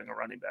sake of having a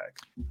running back.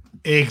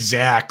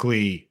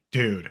 Exactly,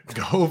 dude.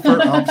 Go for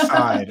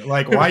upside.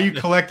 Like, why are you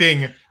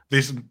collecting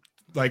this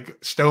like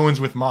stones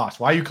with moss?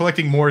 Why are you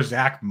collecting more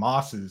Zach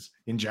Mosses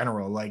in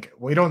general? Like,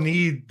 we don't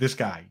need this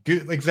guy.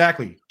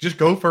 Exactly. Just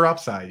go for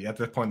upside at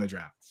this point in the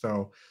draft.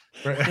 So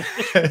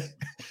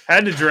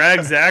had to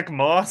drag Zach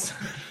Moss.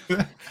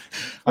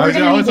 I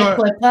was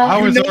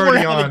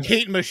already on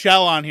Kate and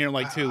Michelle on here in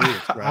like 2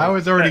 weeks. Right? I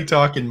was already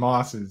talking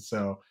Mosses,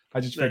 so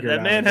I just figured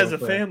that man has a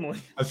family.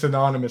 A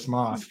synonymous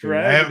Moss.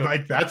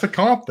 Like, that's a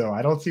comp, though.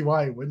 I don't see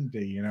why it wouldn't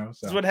be. So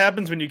this is what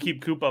happens when you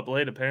keep Coop up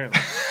late,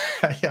 apparently.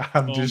 Yeah,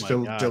 I'm just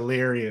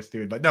delirious,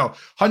 dude. But no,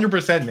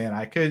 100%, man.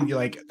 I could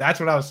that's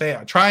what I was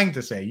saying. Trying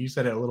to say. You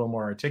said it a little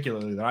more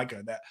articulately than I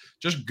could. That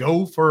just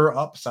go for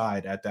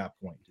upside at that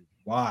point, dude.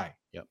 Why?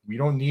 Yep. We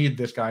don't need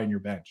this guy in your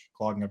bench,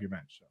 clogging up your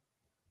bench. So.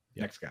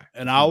 Next guy.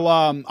 And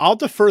I'll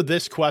defer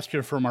this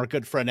question from our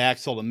good friend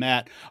Axel to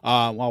Matt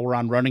while we're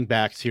on running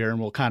backs here, and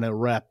we'll kind of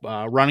wrap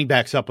running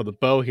backs up with a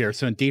bow here.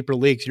 So in deeper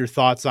leagues, your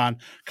thoughts on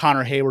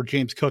Connor Hayward,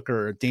 James Cook,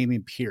 or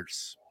Dameon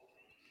Pierce?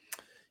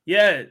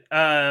 Yeah,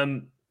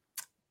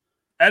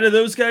 out of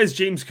those guys,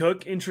 James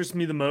Cook interests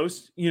me the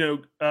most.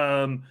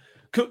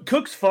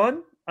 Cook's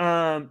fun.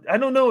 I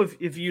don't know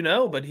if you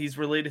know, but he's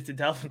related to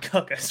Dalvin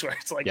Cook. I swear,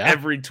 it's like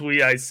every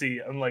tweet I see,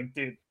 I'm like,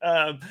 dude.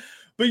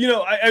 But,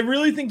 I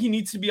really think he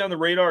needs to be on the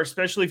radar,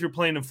 especially if you're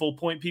playing in full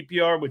point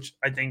PPR, which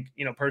I think,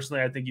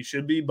 personally, I think you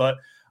should be. But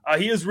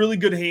he has really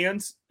good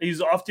hands.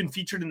 He's often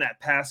featured in that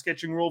pass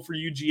catching role for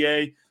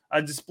UGA.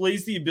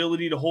 Displays the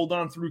ability to hold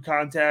on through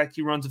contact.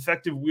 He runs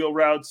effective wheel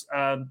routes,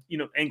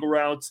 angle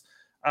routes,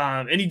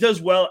 and he does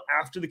well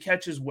after the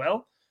catch as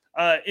well.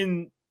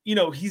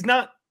 He's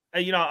not,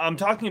 I'm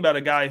talking about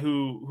a guy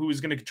who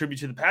is going to contribute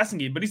to the passing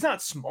game, but he's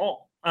not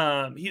small.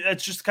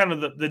 That's just kind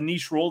of the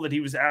niche role that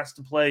he was asked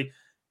to play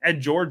at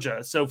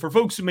Georgia. So for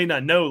folks who may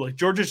not know, like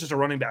Georgia's just a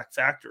running back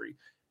factory.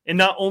 And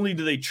not only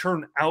do they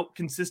churn out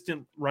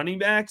consistent running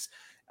backs,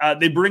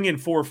 they bring in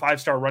 4 or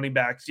 5-star running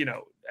backs,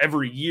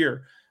 every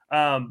year.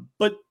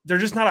 But they're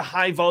just not a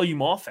high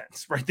volume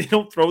offense, right? They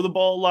don't throw the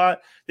ball a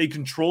lot. They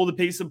control the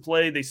pace of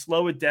play. They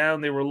slow it down.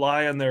 They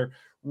rely on their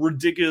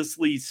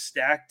ridiculously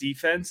stacked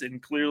defense,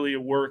 and clearly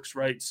it works,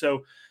 right?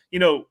 So,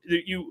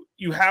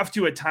 you have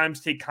to at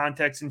times take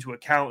context into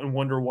account and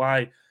wonder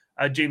why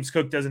James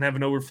Cook doesn't have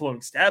an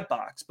overflowing stat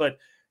box. But,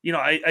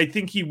 I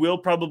think he will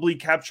probably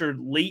capture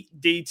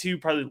late day 2,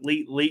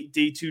 probably late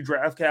day 2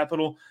 draft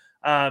capital,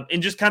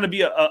 and just kind of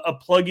be a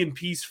plug-in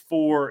piece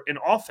for an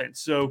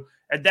offense. So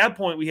at that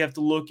point, we have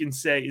to look and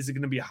say, is it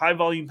going to be a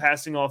high-volume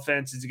passing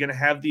offense? Is he going to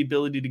have the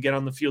ability to get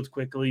on the field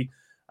quickly?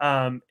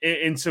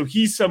 And so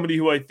he's somebody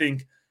who I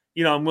think,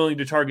 I'm willing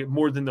to target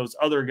more than those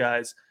other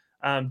guys.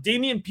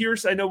 Dameon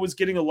Pierce, I know, was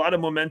getting a lot of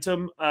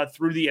momentum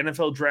through the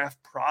NFL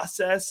draft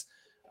process.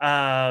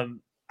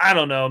 I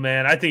don't know,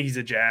 man. I think he's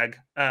a jag.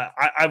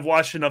 I've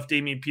watched enough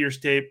Dameon Pierce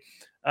tape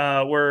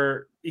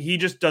where he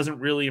just doesn't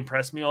really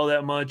impress me all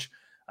that much.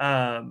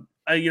 I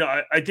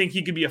think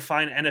he could be a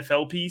fine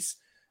NFL piece.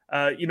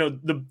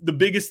 The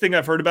biggest thing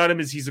I've heard about him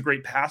is he's a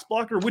great pass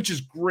blocker, which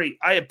is great.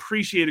 I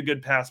appreciate a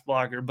good pass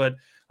blocker, but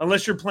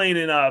unless you're playing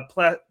in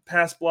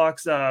pass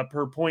blocks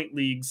per point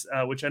leagues,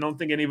 which I don't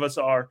think any of us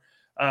are,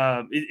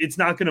 it's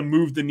not going to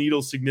move the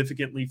needle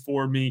significantly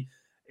for me.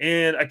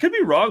 And I could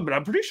be wrong, but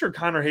I'm pretty sure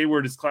Connor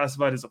Hayward is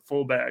classified as a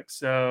fullback.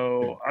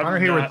 So Connor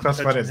Hayward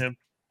classified as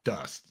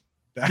dust.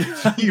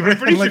 He ran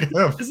like a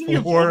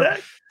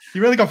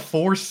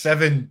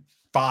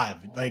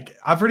 4.75. Like,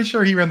 I'm pretty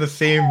sure he ran the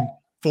same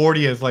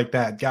 40 as like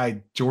that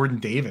guy Jordan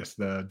Davis,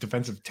 the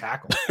defensive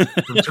tackle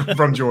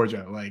from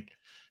Georgia. Like,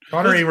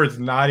 Connor Hayward's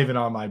not even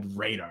on my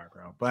radar,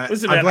 bro. But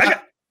listen,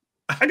 man,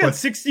 I got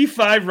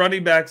 65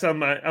 running backs on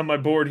my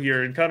board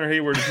here, and Connor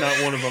Hayward is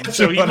not one of them.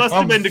 So he must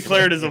have been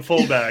declared as a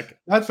fullback.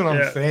 That's what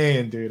I'm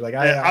saying, dude. Like,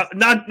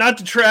 not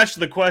to trash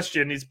the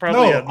question. He's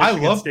probably a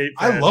Michigan State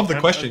fan. I love the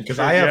question because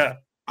I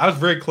was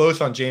very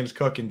close on James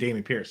Cook and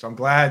Dameon Pierce. So I'm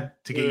glad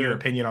to get your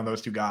opinion on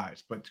those two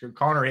guys. But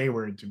Connor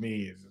Hayward to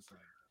me is just like,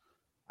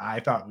 I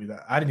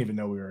didn't even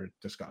know we were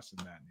discussing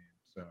that name.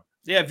 So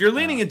yeah, if you're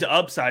leaning into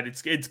upside,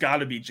 it's got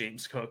to be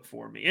James Cook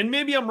for me. And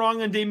maybe I'm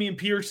wrong on Dameon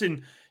Pierce.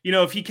 And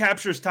if he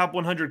captures top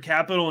 100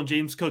 capital and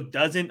James Cook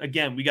doesn't,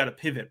 again, we got to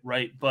pivot,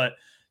 right? But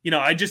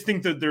I just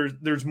think that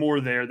there's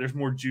more there. There's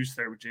more juice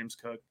there with James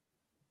Cook.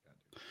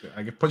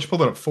 I can pull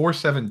it up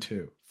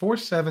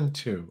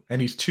 4.72,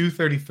 and he's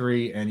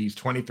 233, and he's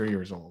 23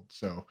 years old.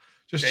 So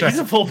just check. He's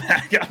a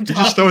fullback. He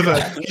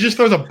just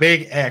throws a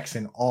big X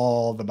in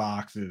all the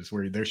boxes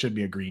where there should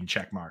be a green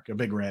check mark, a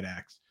big red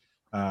X.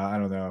 I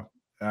don't know.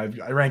 I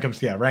rank him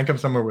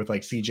somewhere with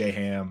like CJ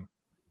Ham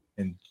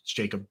and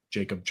Jacob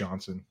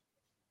Johnson.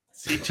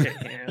 CJ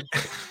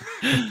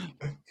Ham.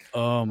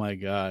 Oh my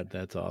God,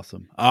 that's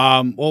awesome.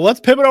 Well, let's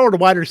pivot over to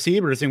wide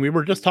receivers, and we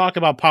were just talking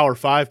about Power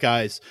 5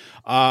 guys.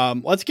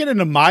 Let's get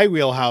into my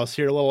wheelhouse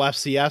here, a little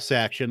FCS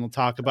action. We'll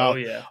talk about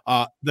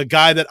the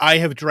guy that I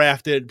have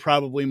drafted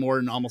probably more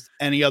than almost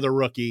any other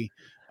rookie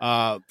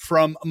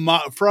from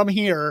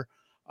here,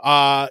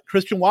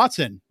 Christian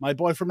Watson, my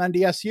boy from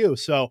NDSU.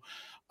 So,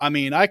 I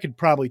mean, I could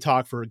probably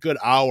talk for a good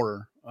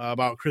hour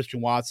about Christian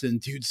Watson.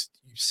 Dude's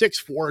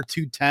 6'4",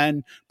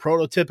 210,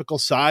 prototypical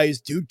size.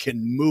 Dude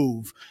can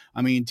move.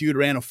 I mean, dude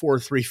ran a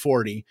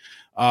 4.340.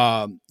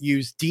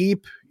 Use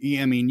deep.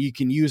 I mean, you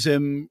can use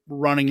him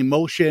running in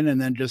motion and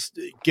then just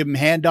give him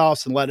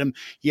handoffs and let him.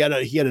 He had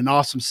an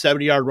awesome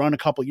 70-yard run a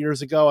couple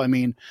years ago. I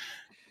mean,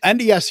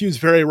 NDSU is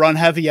very run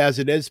heavy as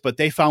it is, but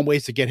they found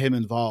ways to get him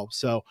involved.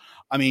 So,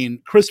 I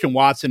mean, Christian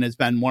Watson has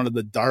been one of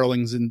the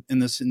darlings in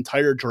this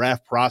entire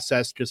draft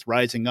process, just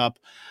rising up.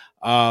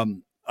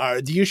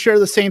 Do you share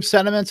the same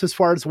sentiments as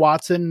far as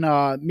Watson?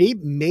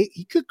 Maybe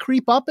he could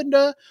creep up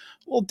into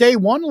day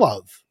one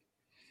love.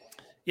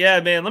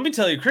 Yeah, man. Let me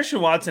tell you, Christian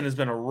Watson has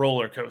been a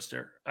roller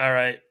coaster. All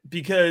right,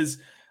 because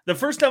the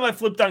first time I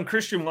flipped on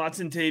Christian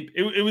Watson tape,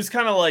 it was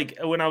kind of like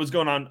when I was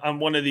going on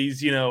one of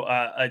these,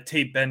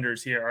 tape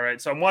benders here. All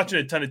right, so I'm watching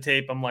a ton of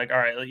tape. I'm like, all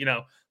right,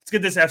 let's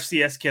get this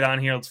FCS kid on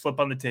here. Let's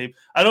flip on the tape.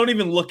 I don't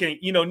even look at,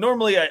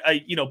 normally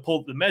I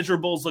pull the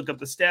measurables, look up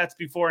the stats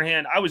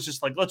beforehand. I was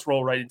just like, let's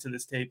roll right into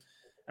this tape.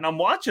 And I'm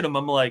watching him.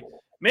 I'm like,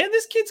 man,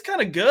 this kid's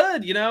kind of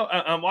good. He's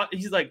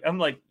like,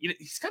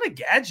 he's kind of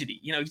gadgety.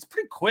 He's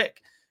pretty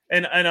quick.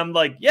 And I'm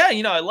like, yeah,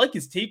 I like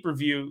his tape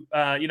review.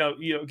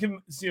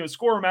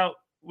 Score him out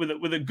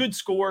with a good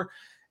score.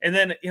 And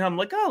then, I'm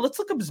like, oh, let's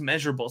look up his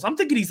measurables. I'm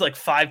thinking he's like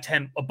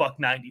 5'10",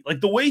 $190. Like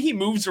the way he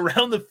moves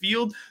around the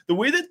field, the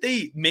way that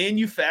they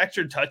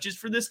manufactured touches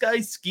for this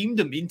guy, schemed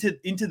him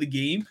into the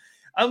game.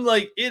 I'm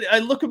like, I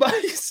look about,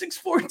 he's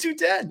 6'4",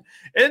 210.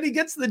 And he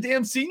gets to the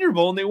damn Senior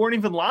Bowl and they weren't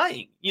even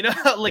lying. You know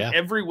how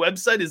every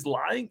website is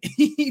lying?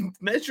 He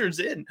measures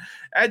in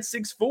at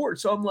 6'4".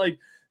 So I'm like,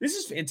 this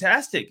is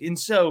fantastic. And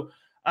so,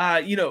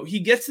 he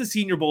gets the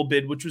Senior Bowl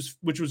bid, which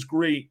was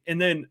great.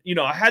 And then,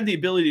 I had the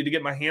ability to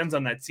get my hands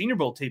on that Senior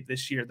Bowl tape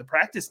this year, the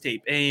practice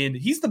tape, and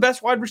he's the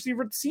best wide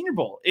receiver at the Senior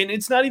Bowl. And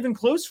it's not even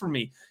close for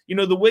me.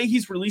 The way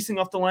he's releasing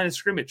off the line of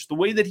scrimmage, the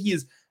way that he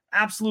is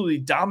absolutely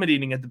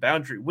dominating at the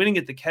boundary, winning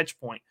at the catch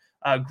point,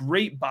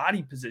 great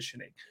body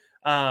positioning.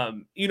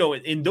 And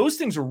those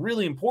things are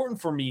really important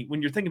for me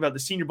when you're thinking about the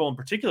Senior Bowl in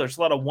particular. It's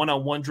a lot of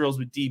one-on-one drills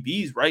with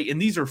DBs, right?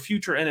 And these are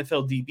future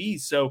NFL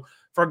DBs. So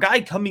for a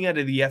guy coming out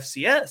of the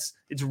FCS,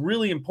 it's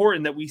really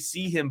important that we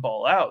see him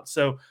ball out.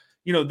 So,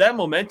 that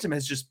momentum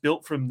has just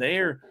built from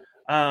there.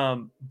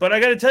 But I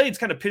got to tell you, it's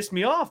kind of pissed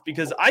me off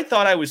because I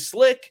thought I was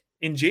slick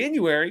in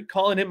January,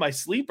 calling him my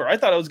sleeper. I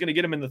thought I was going to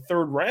get him in the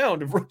 3rd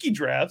round of rookie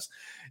drafts.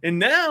 And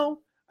now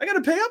I got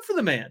to pay up for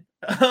the man.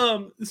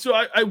 So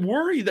I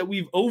worry that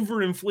we've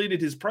overinflated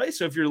his price.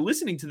 So if you're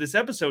listening to this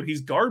episode,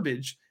 he's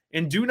garbage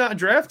and do not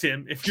draft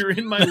him if you're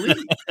in my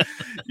league.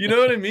 You know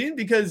what I mean?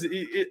 Because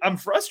I'm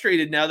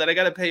frustrated now that I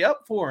got to pay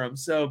up for him.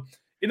 So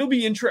it'll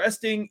be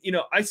interesting.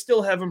 I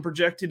still have him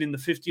projected in the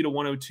 50 to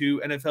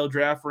 102 NFL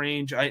draft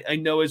range. I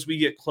know as we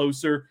get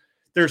closer,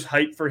 there's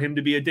hype for him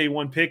to be a day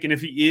 1 pick. And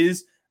if he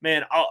is,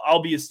 man,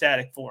 I'll be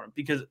ecstatic for him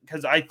because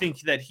I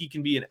think that he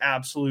can be an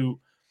absolute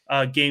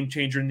game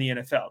changer in the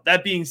NFL.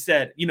 That being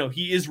said,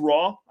 he is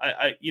raw.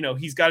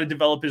 He's got to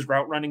develop his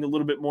route running a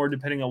little bit more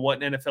depending on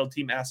what an NFL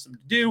team asks him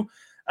to do.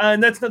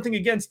 And that's nothing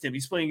against him.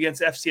 He's playing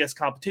against FCS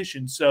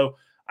competition. So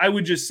I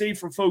would just say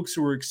for folks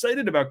who are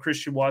excited about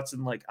Christian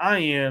Watson, like I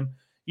am,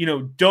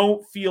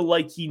 don't feel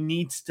like he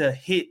needs to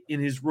hit in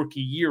his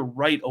rookie year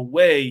right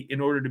away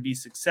in order to be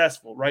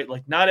successful, right?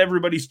 Like not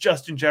everybody's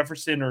Justin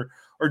Jefferson or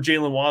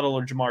Jalen Waddle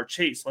or Jamar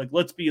Chase. Like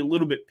let's be a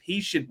little bit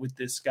patient with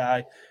this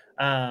guy.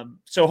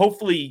 So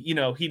hopefully,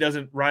 he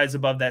doesn't rise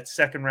above that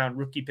 2nd round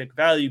rookie pick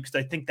value because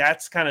I think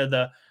that's kind of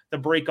the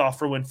break off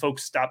for when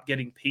folks stop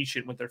getting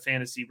patient with their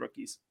fantasy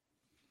rookies.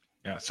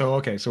 Yeah. So,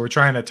 okay. So we're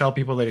trying to tell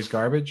people that he's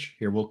garbage.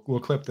 Here, we'll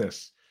clip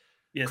this.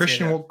 Yes,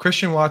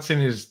 Christian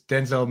Watson is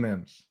Denzel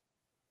Mims.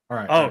 All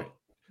right. Oh, all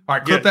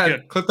right. Clip that.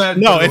 Good. Clip that.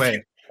 No,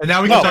 away. And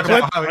now we can talk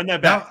about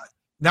how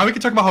now we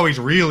can talk about how he's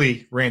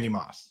really Randy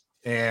Moss.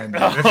 And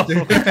now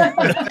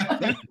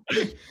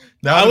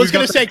I was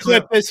going to say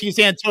clip this. He's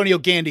Antonio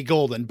Gandy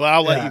Golden, but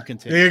I'll let you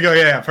continue. There you go.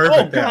 Yeah,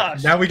 perfect.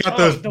 Gosh. Now we got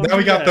those. Now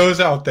we got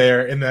those out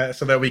there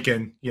so that we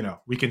can,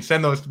 we can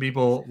send those to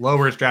people,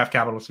 lower his draft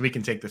capital, so we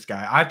can take this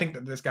guy. I think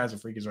that this guy's a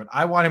freaky one.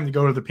 I want him to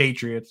go to the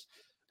Patriots.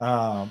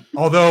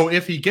 Although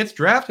if he gets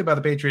drafted by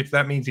the Patriots,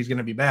 that means he's going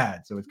to be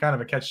bad. So it's kind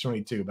of a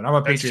catch-22. But I'm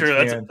a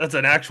Patriots fan. That's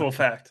an actual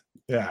fact.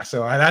 Yeah.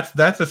 So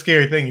that's the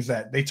scary thing is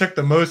that they took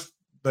the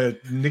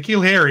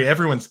N'Keal Harry,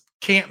 everyone's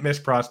can't miss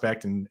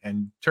prospect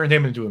and turned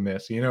him into a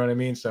miss. You know what I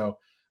mean? So,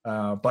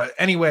 but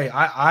anyway,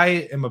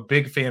 I am a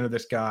big fan of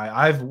this guy.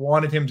 I've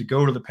wanted him to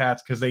go to the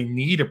Pats because they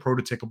need a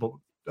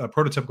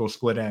prototypical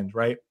split end,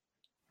 right?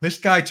 This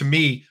guy to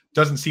me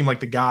doesn't seem like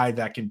the guy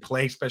that can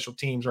play special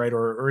teams, right?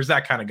 Or is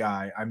that kind of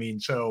guy. I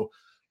mean, so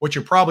what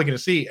you're probably going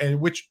to see,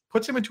 and which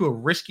puts him into a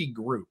risky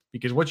group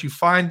because what you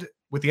find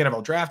with the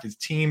NFL draft is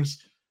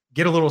teams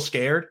get a little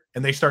scared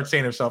and they start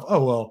saying to themselves,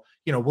 oh, well,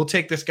 we'll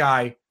take this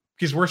guy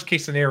because worst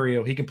case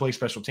scenario, he can play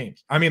special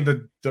teams. I mean,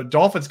 the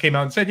Dolphins came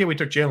out and said, yeah, we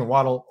took Jalen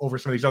Waddle over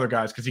some of these other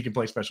guys because he can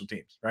play special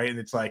teams, right? And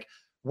it's like,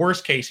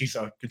 worst case, he's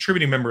a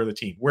contributing member of the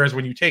team. Whereas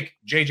when you take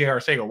J.J.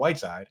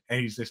 Arcega-Whiteside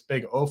and he's this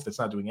big oaf that's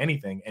not doing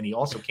anything and he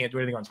also can't do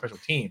anything on special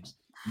teams,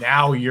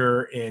 now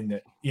you're in,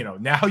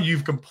 now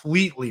you've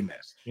completely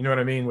missed. You know what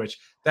I mean? Which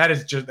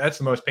that's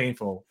the most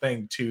painful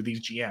thing to these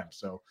GMs.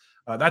 So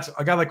that's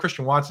a guy like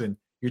Christian Watson.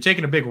 You're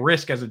taking a big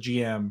risk as a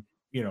GM,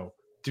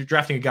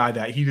 drafting a guy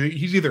that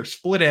he's either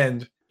split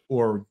end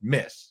or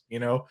miss,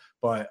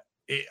 but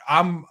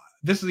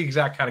this is the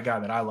exact kind of guy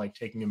that I like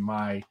taking in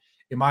my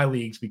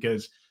leagues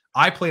because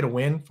I play to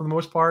win for the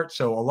most part.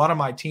 So a lot of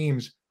my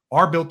teams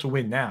are built to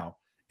win now,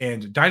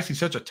 and Dynasty is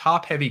such a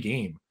top heavy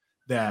game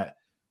that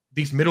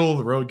these middle of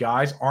the road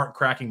guys aren't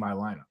cracking my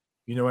lineup.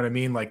 You know what I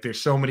mean? Like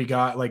there's so many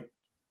guys,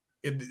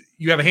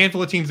 you have a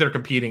handful of teams that are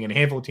competing and a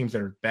handful of teams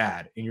that are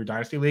bad in your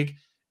Dynasty league.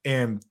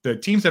 And the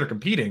teams that are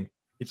competing,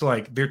 it's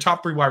like their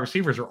top 3 wide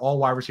receivers are all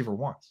wide receiver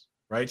ones,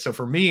 right? So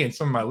for me in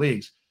some of my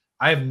leagues,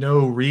 I have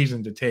no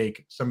reason to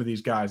take some of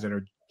these guys that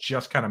are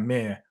just kind of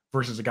meh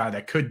versus a guy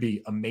that could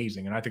be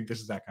amazing. And I think this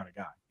is that kind of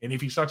guy. And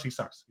if he sucks, he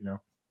sucks,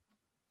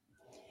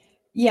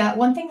 Yeah,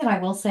 one thing that I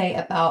will say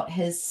about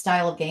his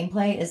style of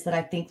gameplay is that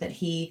I think that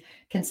he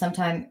can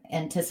sometimes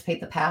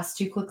anticipate the pass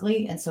too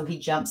quickly. And so he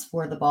jumps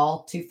for the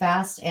ball too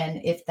fast.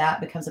 And if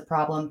that becomes a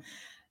problem,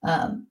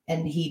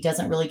 and he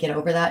doesn't really get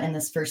over that in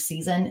this first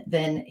season,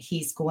 then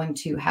he's going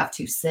to have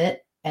to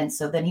sit And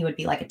so then he would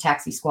be like a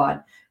taxi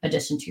squad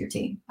addition to your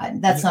team.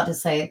 That's not to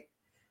say.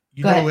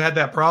 You know who had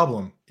that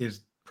problem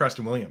is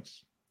Preston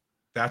Williams.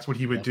 That's what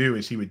he would do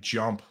is he would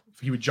jump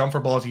for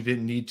balls he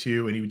didn't need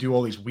to, and he would do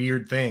all these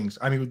weird things.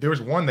 I mean, there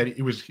was one that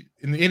it was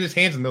in his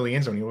hands in the middle of the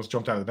end zone. He almost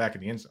jumped out of the back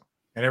of the end zone.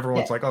 And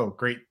everyone's like, oh,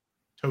 great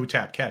toe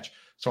tap catch.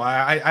 So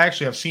I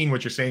actually have seen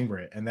what you're saying,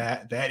 Britt, and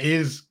that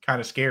is kind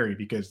of scary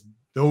because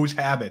those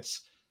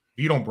habits,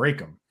 if you don't break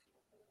them,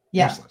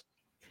 useless.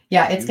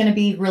 Yeah, it's going to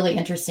be really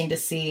interesting to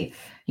see,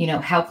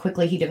 how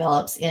quickly he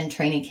develops in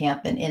training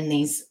camp and in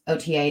these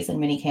OTAs and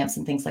mini camps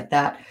and things like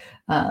that.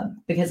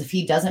 Because if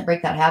he doesn't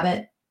break that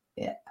habit,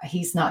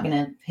 he's not going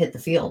to hit the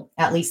field,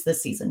 at least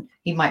this season.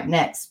 He might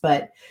next,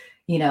 but,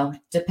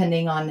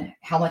 depending on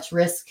how much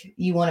risk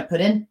you want to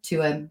put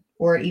into him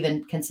or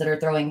even consider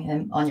throwing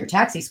him on your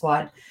taxi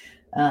squad,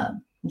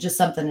 just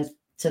something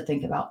to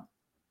think about.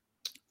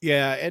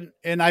 Yeah,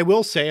 and I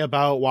will say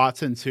about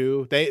Watson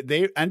too, they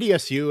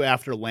NDSU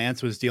after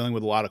Lance was dealing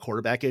with a lot of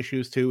quarterback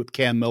issues too with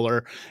Cam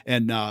Miller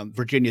and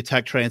Virginia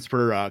Tech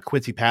transfer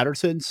Quincy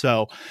Patterson.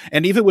 So,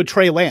 and even with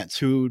Trey Lance,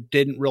 who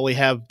didn't really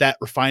have that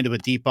refined of a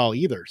deep ball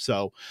either.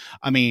 So,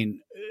 I mean,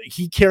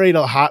 he carried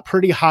a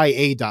pretty high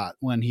ADOT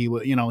when he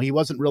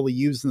wasn't really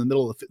used in the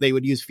middle of they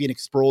would use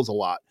Phoenix Sproles a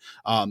lot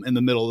in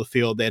the middle of the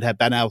field. They'd have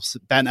Ben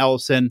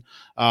Ellison,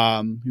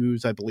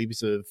 who's I believe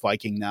he's a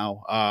Viking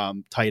now,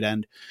 tight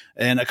end,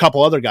 and a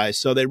couple other guys.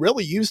 So they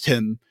really used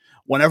him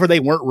whenever they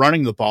weren't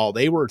running the ball.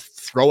 They were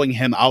throwing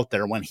him out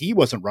there when he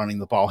wasn't running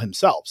the ball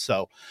himself.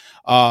 So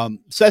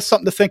that's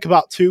something to think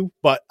about too.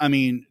 But I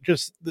mean,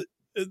 just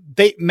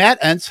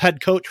Matt Entz,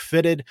 head coach,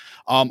 fitted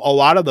a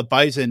lot of the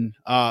Bison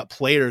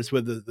players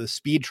with the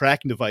speed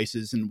tracking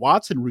devices, and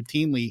Watson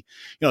routinely,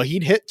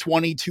 he'd hit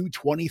 22,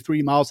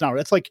 23 miles an hour.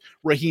 That's like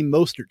Raheem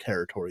Mostert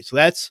territory. So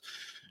that's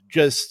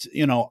just,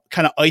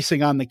 kind of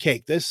icing on the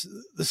cake. The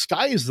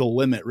sky is the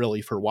limit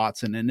really for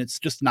Watson. And it's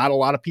just not a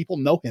lot of people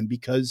know him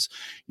because,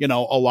 a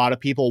lot of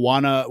people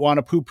want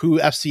to poo-poo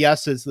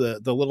FCS as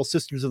the little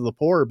sisters of the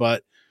poor,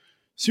 but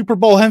Super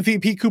Bowl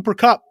MVP Cooper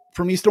Kupp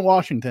from Eastern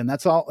Washington.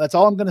 That's all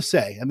I'm going to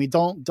say. I mean,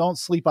 don't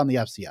sleep on the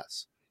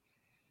FCS.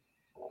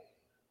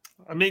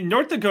 I mean,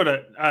 North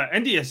Dakota,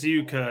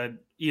 NDSU could,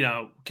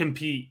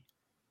 compete.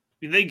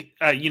 They,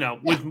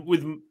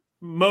 with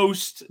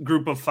most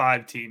group of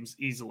 5 teams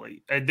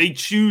easily. They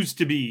choose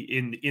to be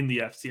in the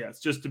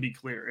FCS, just to be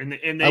clear.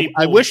 And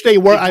I wish they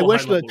were. I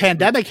wish the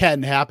pandemic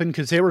hadn't happened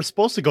because they were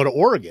supposed to go to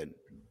Oregon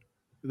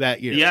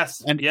that year.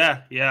 Yes. And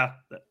yeah.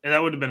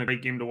 That would have been a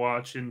great game to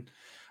watch. And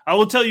I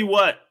will tell you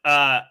what,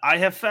 I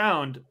have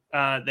found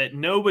that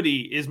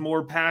nobody is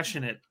more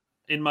passionate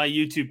in my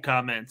YouTube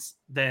comments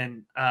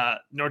than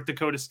North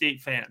Dakota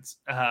State fans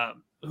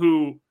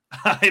who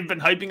I've been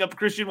hyping up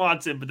Christian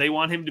Watson, but they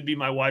want him to be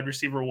my wide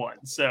receiver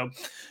 1. So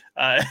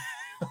I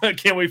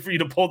can't wait for you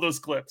to pull those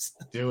clips.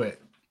 Do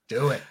it.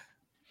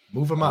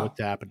 Move him up.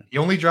 What's happening? He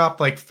only dropped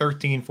like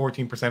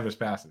 13-14% of his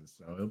passes,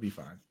 so he'll be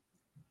fine.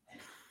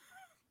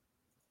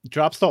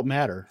 Drops don't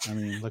matter. I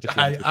mean, look at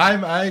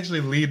I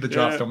actually lead the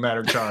drops don't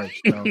matter charge.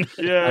 So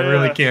I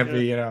really can't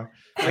be, I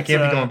can't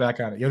be going back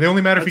on it. They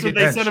only matter if you get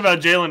benched. That's what they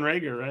said about Jalen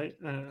Rager, right?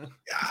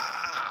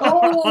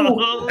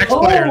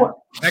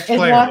 Next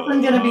player. Is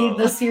Watson going to be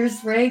this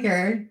year's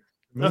Rager?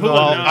 No.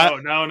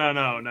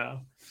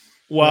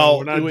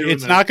 Well,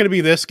 it's not going to be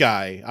this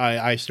guy.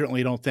 I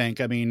certainly don't think.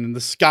 I mean,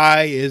 the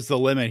sky is the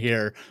limit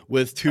here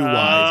with 2 Ys.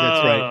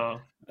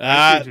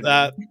 That's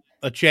right.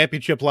 A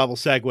championship level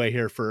segue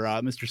here for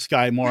Mr.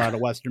 Sky Moore out of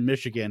Western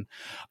Michigan.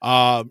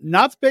 Not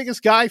the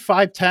biggest guy,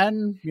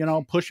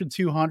 5'10", pushing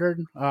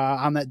 200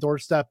 on that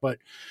doorstep, but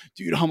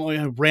dude,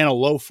 ran a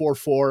low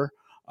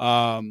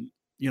 4.4.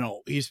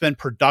 He's been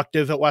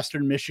productive at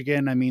Western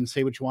Michigan. I mean,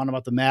 say what you want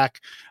about the MAC,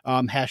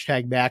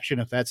 hashtag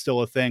Maction, if that's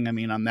still a thing. I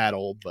mean, I'm that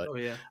old, but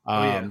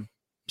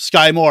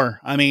Sky Moore,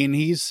 I mean,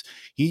 he's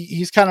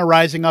kind of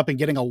rising up and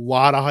getting a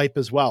lot of hype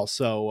as well.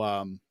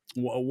 So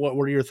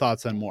what are your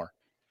thoughts on Moore?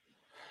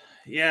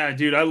 Yeah,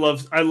 dude, I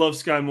love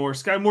Sky Moore.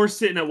 Sky Moore's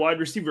sitting at wide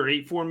receiver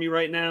 8 for me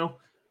right now.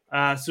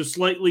 So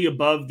slightly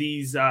above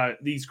these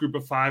group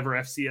of 5 or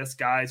FCS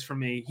guys for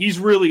me. He's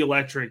really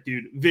electric,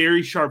 dude.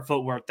 Very sharp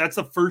footwork. That's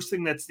the first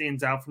thing that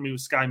stands out for me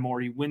with Sky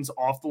Moore. He wins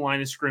off the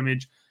line of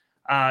scrimmage.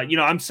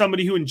 I'm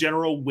somebody who in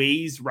general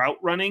weighs route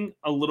running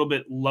a little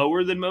bit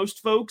lower than most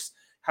folks.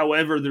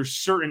 However, there's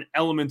certain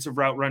elements of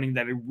route running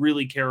that I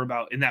really care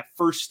about. And that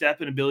first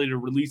step and ability to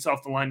release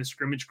off the line of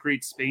scrimmage,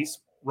 create space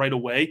right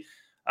away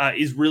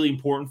is really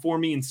important for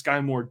me. And Sky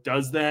Moore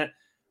does that.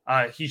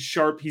 He's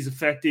sharp. He's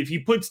effective. He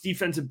puts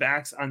defensive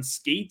backs on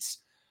skates.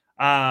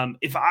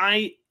 If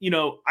I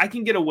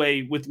can get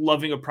away with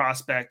loving a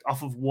prospect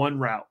off of one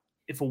route.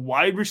 If a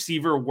wide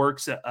receiver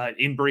works an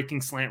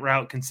in-breaking slant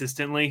route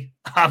consistently,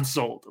 I'm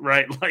sold,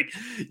 right? Like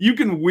you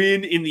can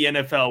win in the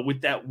NFL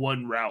with that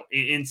one route,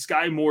 and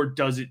Sky Moore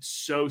does it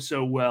so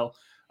well.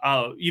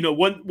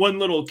 One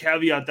little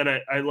caveat that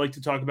I like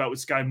to talk about with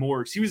Sky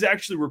Moore is he was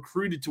actually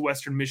recruited to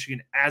Western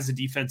Michigan as a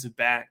defensive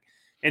back.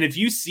 And if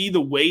you see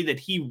the way that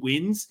he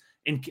wins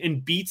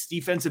and beats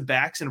defensive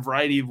backs in a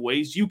variety of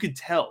ways, you could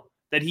tell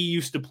that he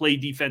used to play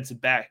defensive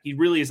back. He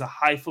really is a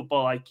high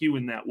football IQ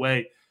in that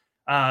way.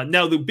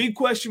 Now, the big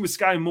question with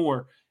Sky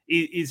Moore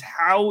is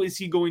how is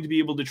he going to be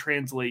able to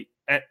translate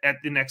at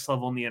the next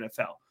level in the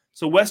NFL?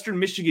 So Western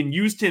Michigan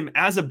used him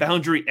as a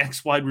boundary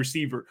X wide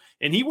receiver,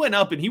 and he went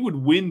up and he would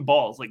win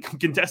balls, like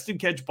contested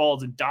catch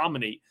balls, and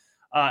dominate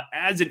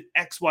as an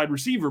X wide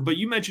receiver. But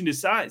you mentioned his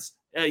size.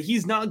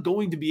 He's not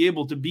going to be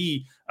able to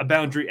be a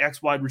boundary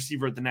X wide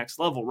receiver at the next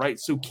level, right?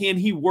 So can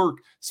he work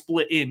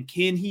split in?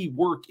 Can he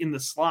work in the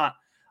slot?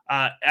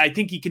 I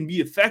think he can be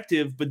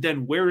effective, but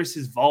then where is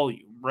his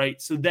volume,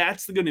 right? So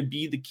that's going to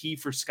be the key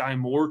for Sky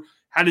Moore.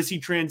 How does he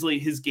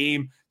translate his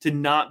game to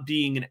not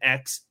being an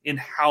X, and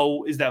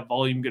how is that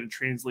volume going to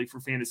translate for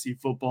fantasy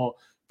football?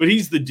 But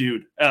he's the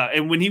dude.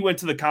 And when he went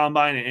to the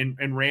combine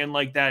and ran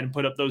like that and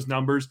put up those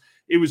numbers,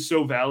 it was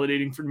so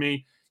validating for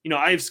me. You know,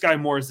 I have Sky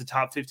Moore as the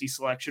top 50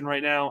 selection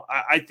right now.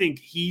 I think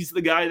he's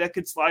the guy that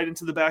could slide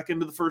into the back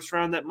end of the first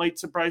round that might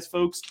surprise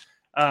folks.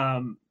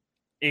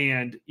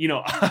 And, you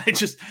know, I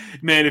just,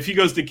 man, if he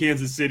goes to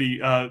Kansas City,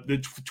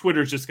 the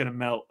Twitter's just going to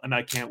melt, and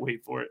I can't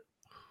wait for it.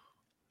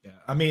 Yeah,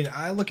 I mean,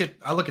 I look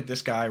at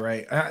this guy,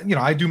 right? You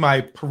know, I do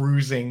my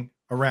perusing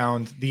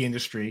around the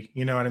industry.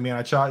 You know what I mean?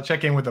 I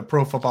check in with the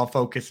Pro Football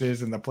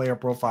Focuses and the player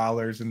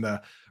profilers and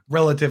the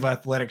relative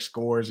athletic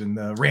scores and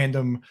the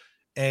random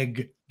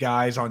egg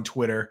guys on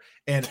Twitter,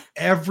 and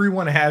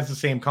everyone has the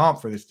same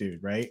comp for this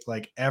dude, right?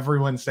 Like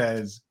everyone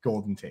says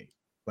Golden Tate.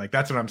 Like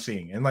that's what I'm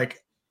seeing, and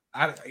like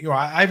I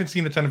haven't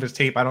seen a ton of his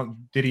tape.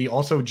 Did he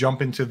also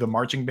jump into the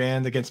marching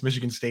band against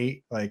Michigan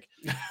State? Like,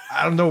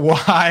 I don't know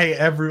why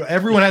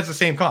everyone has the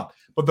same comp.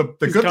 But the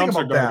good thing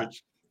about that,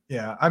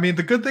 yeah, I mean,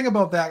 the good thing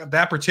about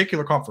that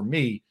particular comp for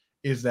me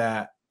is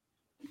that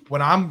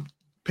when I'm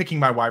picking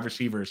my wide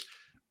receivers,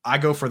 I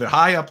go for the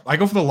high up. I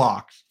go for the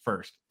locks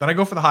first. Then I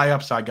go for the high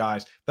upside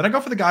guys. Then I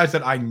go for the guys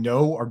that I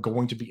know are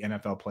going to be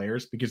NFL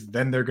players, because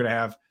then they're going to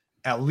have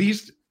at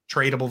least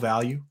tradable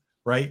value,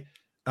 right?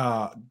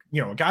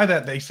 You know, a guy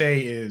that they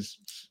say is,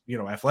 you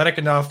know, athletic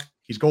enough,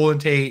 he's Golden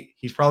Tate,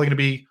 he's probably going to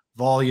be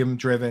volume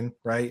driven,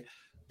 right?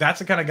 That's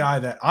the kind of guy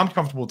that I'm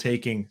comfortable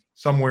taking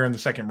somewhere in the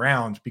second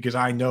round, because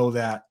I know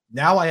that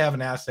now I have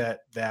an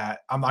asset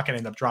that I'm not going to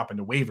end up dropping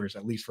to waivers,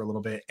 at least for a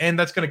little bit. And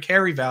that's going to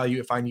carry value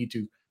if I need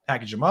to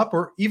package him up,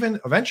 or even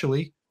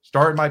eventually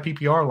start in my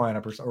PPR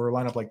lineup or a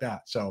lineup like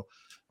that. So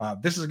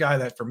this is a guy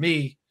that for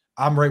me,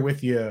 I'm right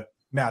with you,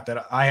 Matt,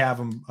 that I have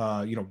him,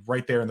 you know,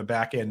 right there in the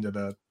back end of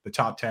the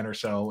top 10 or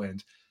so.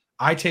 And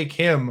I take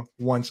him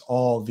once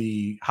all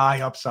the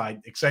high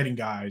upside, exciting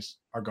guys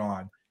are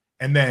gone.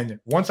 And then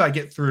once I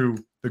get through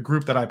the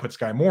group that I put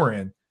Sky Moore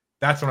in,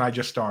 that's when I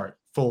just start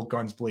full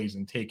guns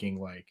blazing, taking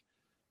like,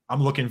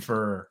 I'm looking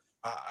for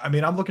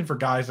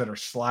guys that are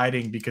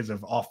sliding because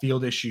of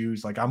off-field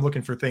issues. Like I'm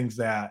looking for things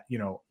that, you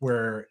know,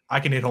 where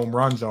I can hit home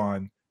runs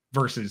on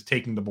versus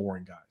taking the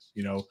boring guys,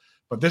 you know.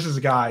 But this is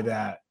a guy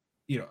that,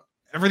 you know,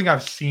 everything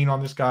I've seen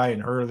on this guy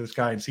and heard of this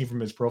guy and seen from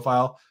his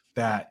profile,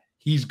 that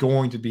he's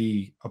going to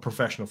be a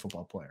professional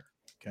football player,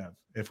 Kev,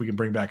 if we can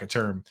bring back a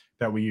term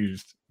that we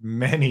used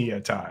many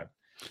a time.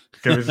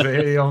 Because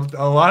you know,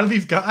 a lot of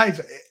these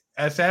guys,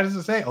 as sad as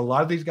to say, a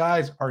lot of these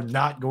guys are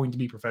not going to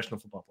be professional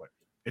football players.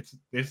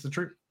 It's the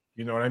truth.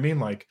 You know what I mean?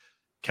 Like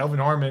Kelvin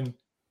Harmon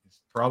is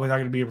probably not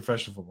going to be a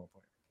professional football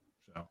player.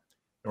 So,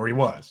 or he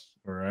was,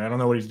 or I don't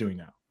know what he's doing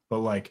now. But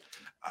like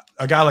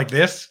a guy like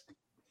this,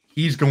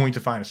 he's going to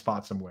find a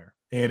spot somewhere.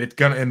 And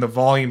the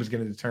volume is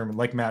going to determine,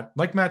 like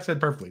Matt said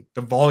perfectly,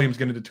 the volume is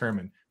going to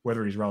determine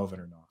whether he's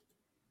relevant or not.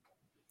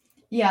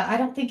 Yeah, I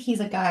don't think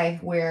he's a guy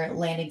where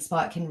landing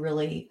spot can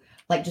really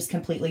like just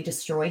completely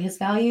destroy his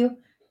value.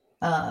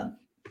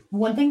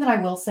 One thing that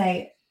I will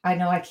say, I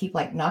know I keep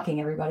like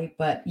knocking everybody,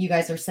 but you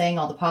guys are saying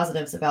all the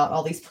positives about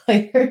all these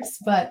players.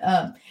 But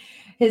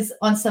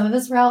on some of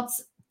his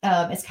routes,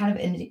 it's kind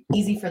of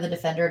easy for the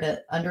defender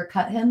to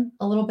undercut him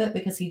a little bit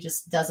because he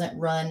just doesn't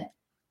run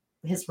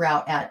his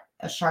route at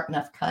a sharp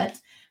enough cut.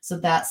 So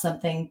that's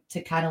something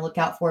to kind of look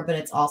out for. But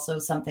it's also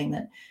something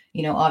that,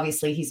 you know,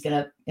 obviously he's going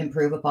to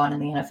improve upon in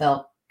the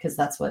NFL because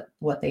that's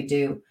what they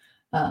do.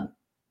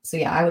 So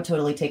yeah, I would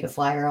totally take a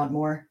flyer on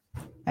Moore.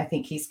 I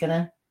think he's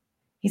gonna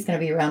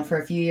be around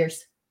for a few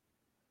years.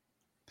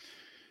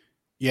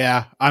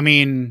 Yeah, I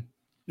mean,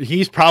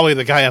 he's probably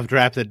the guy I've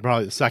drafted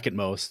probably the second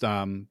most.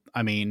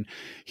 I mean,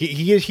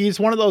 he's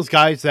one of those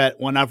guys that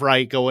whenever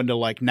I go into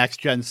like next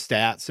gen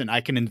stats and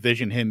I can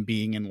envision him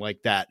being in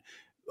like that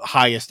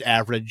highest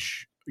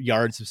average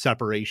yards of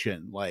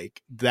separation,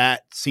 like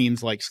that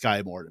seems like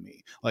Sky Moore to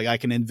me. Like I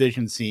can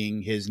envision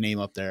seeing his name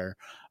up there.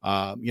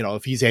 You know,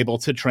 if he's able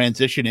to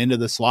transition into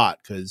the slot,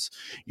 because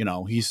you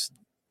know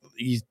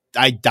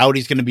I doubt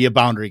he's going to be a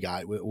boundary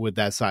guy with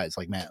that size,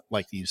 like Matt,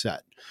 like you said.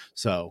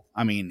 So,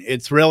 I mean,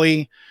 it's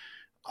really,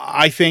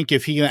 I think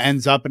if he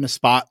ends up in a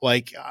spot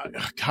like,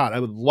 God, I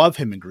would love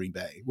him in Green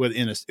Bay with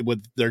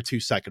their 2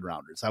 second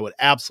rounders. I would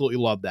absolutely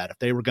love that. If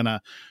they were going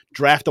to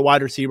draft a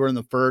wide receiver in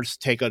the first,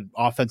 take an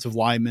offensive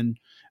lineman,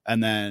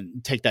 and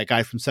then take that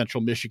guy from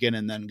Central Michigan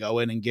and then go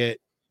in and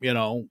get, you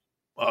know,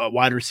 a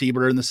wide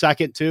receiver in the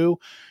second too.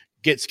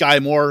 get Sky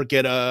Moore,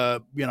 get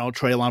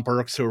Treylon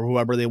Burks or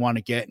whoever they want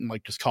to get, and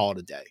like just call it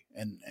a day.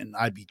 And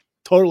I'd be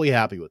totally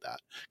happy with that,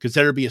 because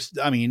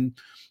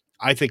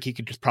I think he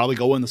could just probably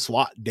go in the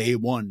slot day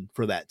one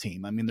for that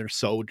team. I mean, they're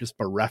so just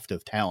bereft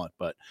of talent,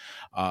 but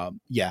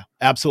yeah,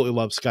 absolutely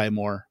love Sky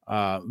Moore.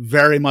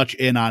 Very much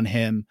in on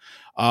him.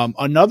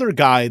 Another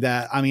guy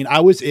that, I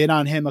was in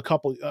on him a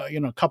couple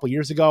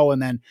years ago,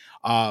 and then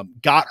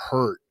got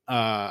hurt,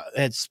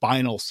 had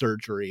spinal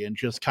surgery and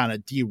just kind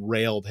of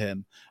derailed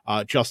him.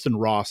 Justin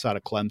Ross out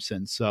of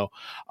Clemson. So,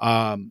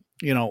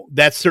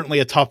 that's certainly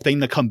a tough thing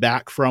to come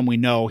back from. We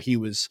know he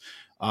was,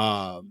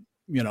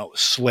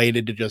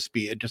 slated to just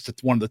be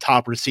one of the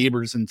top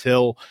receivers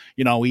until,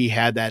 he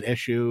had that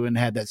issue and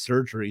had that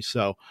surgery.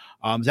 So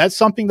is that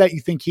something that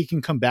you think he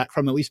can come back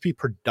from, at least be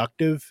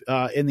productive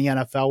in the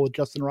NFL with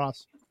Justin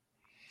Ross?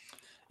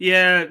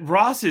 Yeah,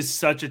 Ross is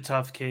such a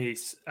tough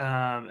case.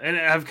 And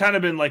I've kind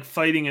of been like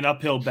fighting an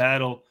uphill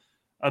battle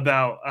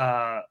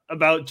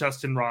about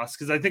Justin Ross,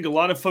 because I think a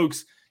lot of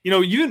folks,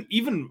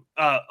 even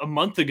a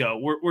month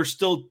ago, we're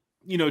still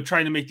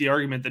trying to make the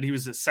argument that he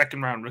was a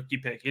second round rookie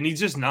pick, and he's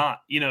just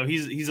not.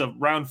 He's a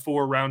round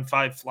 4, round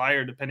 5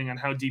 flyer, depending on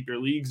how deep your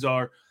leagues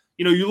are.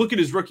 You look at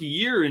his rookie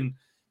year and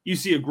you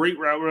see a great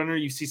route runner,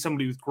 you see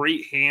somebody with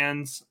great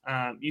hands,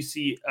 you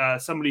see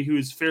somebody who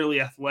is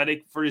fairly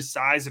athletic for his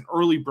size and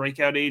early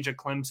breakout age at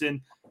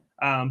Clemson.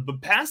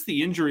 But past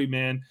the injury,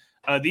 man,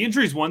 the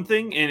injury is one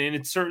thing, and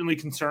it's certainly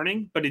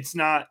concerning, but it's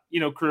not,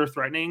 career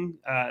threatening.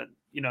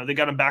 They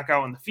got him back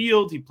out on the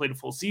field. He played a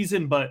full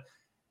season, but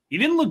he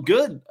didn't look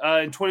good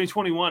in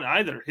 2021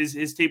 either.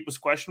 His tape was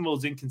questionable,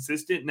 is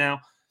inconsistent. Now,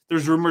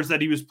 there's rumors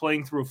that he was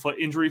playing through a foot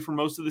injury for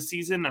most of the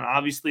season, and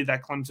obviously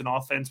that Clemson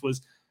offense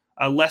was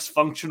less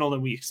functional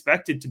than we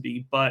expected to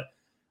be. But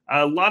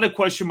a lot of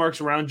question marks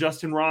around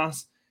Justin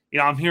Ross.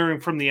 I'm hearing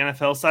from the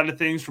NFL side of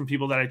things, from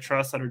people that I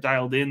trust that are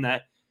dialed in,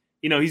 that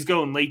he's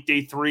going late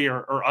day 3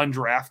 or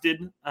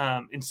undrafted,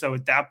 and so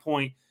at that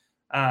point,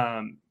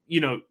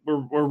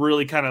 we're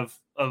really kind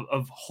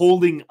of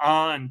holding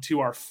on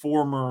to our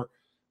former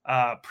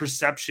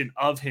perception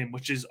of him,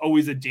 which is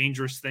always a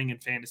dangerous thing in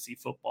fantasy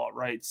football,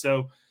 right?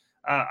 So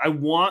I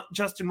want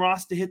Justin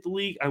Ross to hit the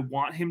league. I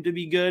want him to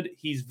be good.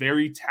 He's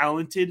very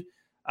talented,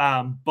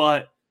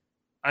 but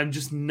I'm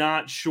just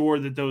not sure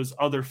that those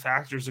other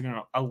factors are going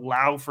to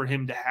allow for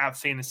him to have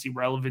fantasy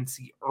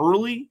relevancy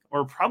early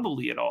or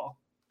probably at all.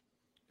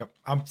 Yep.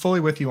 I'm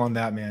fully with you on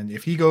that, man.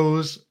 If he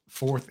goes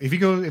 4th, if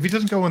he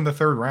doesn't go in the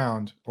 3rd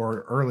round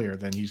or earlier,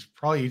 then he's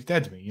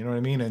dead to me. You know what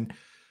I mean? And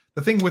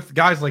the thing with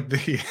guys like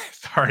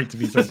sorry to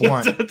be so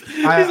blunt,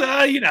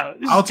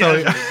 I'll tell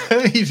you,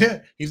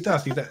 he's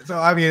dusty. So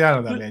I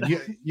don't know, man.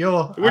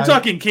 We're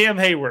talking Cam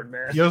Hayward,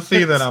 man. You'll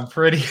see that I'm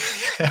pretty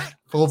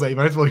fullback.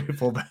 Might as well be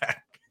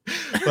fullback.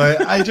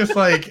 But I just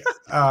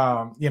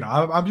I'm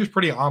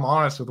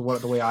honest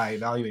with the way I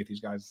evaluate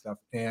these guys and stuff.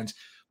 And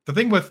the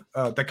thing with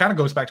that kind of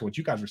goes back to what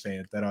you guys were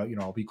saying, that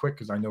I'll be quick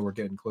because I know we're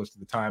getting close to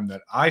the time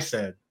that I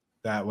said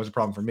that was a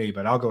problem for me,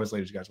 but I'll go as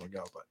late as you guys want to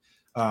go.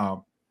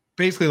 But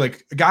basically,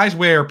 like guys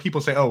where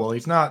people say, oh, well,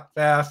 he's not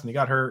fast and he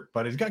got hurt,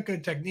 but he's got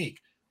good technique.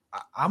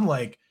 I'm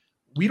like,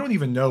 we don't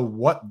even know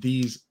what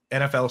these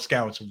NFL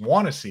scouts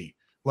want to see.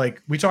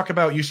 Like we talk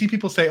about, you see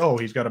people say, oh,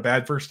 he's got a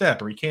bad first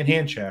step, or he can't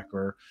hand check,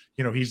 or,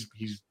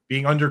 he's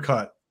being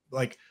undercut.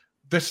 Like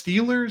the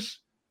Steelers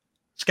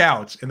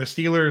scouts and the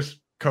Steelers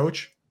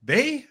coach,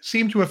 they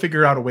seem to have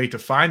figured out a way to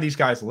find these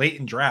guys late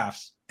in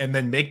drafts and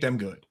then make them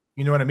good.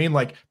 You know what I mean?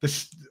 Like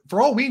this,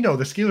 for all we know,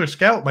 the Steelers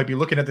scout might be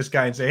looking at this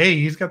guy and say, hey,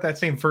 he's got that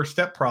same first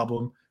step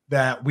problem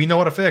that we know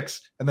how to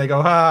fix. And they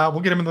go,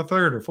 we'll get him in the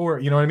 3rd or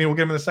 4th. You know what I mean? We'll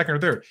get him in the 2nd or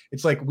 3rd.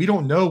 It's like, we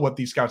don't know what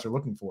these scouts are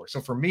looking for.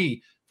 So for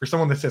me, for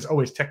someone that says, oh,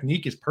 his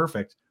technique is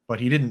perfect, but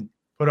he didn't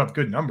put up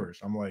good numbers,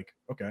 I'm like,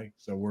 okay,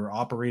 so we're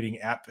operating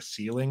at the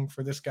ceiling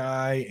for this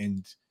guy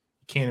and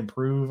he can't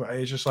improve.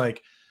 It's just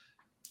like,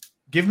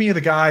 give me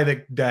the guy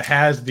that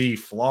has the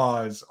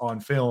flaws on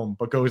film,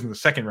 but goes in the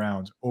 2nd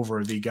round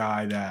over the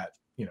guy that,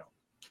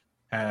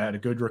 had a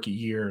good rookie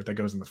year that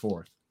goes in the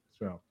 4th.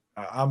 So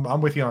I'm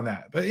with you on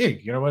that. But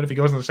hey, you know what? If he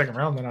goes in the 2nd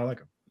round, then I like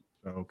him.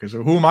 So, because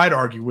who am I to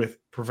argue with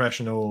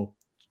professional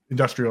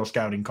industrial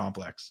scouting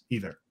complex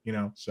either,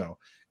 So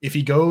if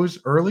he goes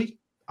early,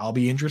 I'll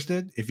be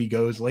interested. If he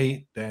goes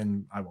late,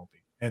 then I won't be.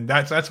 And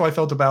that's how I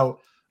felt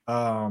about,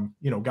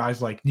 guys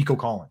like Nico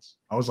Collins.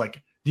 I was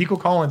like, Nico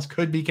Collins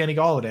could be Kenny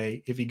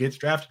Golladay if he gets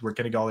drafted where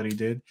Kenny Golladay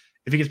did.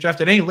 If he gets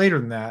drafted any later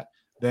than that,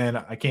 then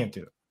I can't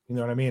do it. You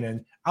know what I mean?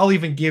 And I'll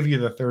even give you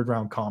the 3rd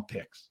round comp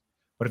picks.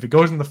 But if it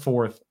goes in the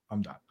 4th,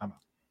 I'm done. I'm out.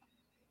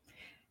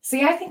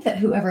 See, I think that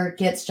whoever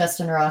gets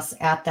Justin Ross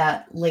at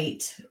that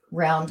late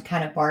round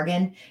kind of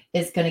bargain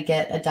is going to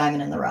get a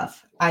diamond in the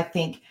rough. I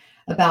think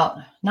about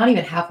not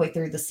even halfway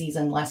through the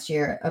season last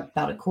year,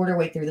 about a quarter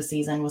way through the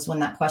season was when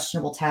that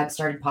questionable tag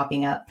started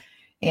popping up.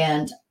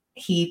 And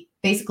he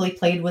basically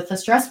played with a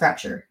stress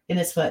fracture in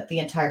his foot the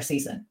entire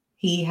season.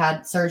 He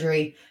had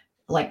surgery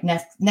like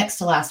next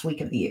to last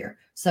week of the year.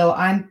 So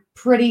I'm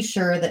pretty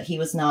sure that he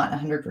was not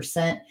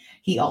 100%.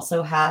 He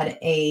also had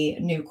a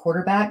new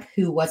quarterback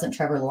who wasn't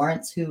Trevor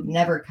Lawrence, who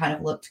never kind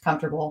of looked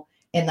comfortable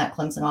in that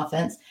Clemson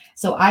offense.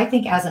 So I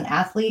think as an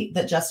athlete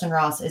that Justin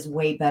Ross is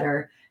way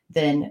better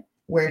than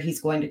where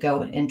he's going to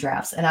go in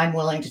drafts. And I'm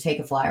willing to take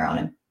a flyer on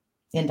him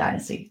in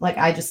Dynasty. Like,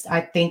 I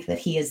think that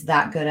he is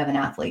that good of an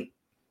athlete.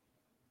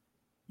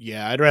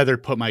 Yeah, I'd rather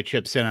put my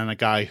chips in on a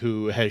guy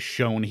who has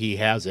shown he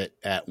has it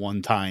at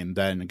one time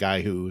than a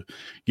guy who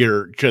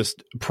you're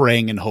just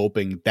praying and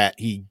hoping that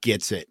he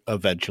gets it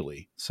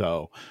eventually.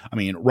 So, I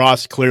mean,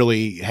 Ross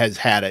clearly has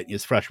had it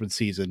his freshman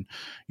season,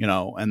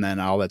 and then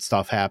all that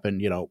stuff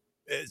happened,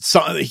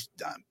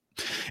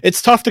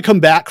 it's tough to come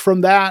back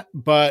from that,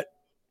 but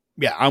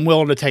yeah, I'm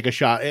willing to take a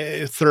shot.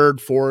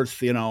 Third,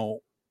 fourth,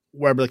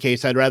 wherever the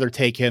case, I'd rather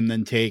take him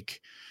than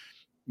take,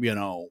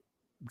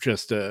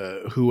 just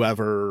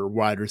whoever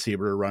wide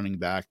receiver, running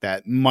back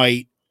that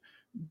might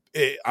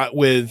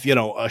with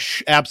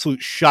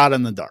absolute shot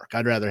in the dark.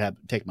 I'd rather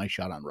take my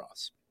shot on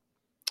Ross.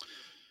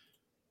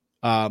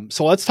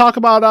 So let's talk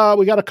about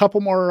we got a couple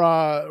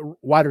more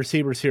wide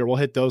receivers here. We'll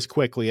hit those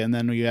quickly, and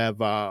then we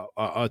have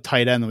a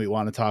tight end that we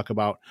want to talk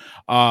about.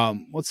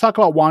 Let's talk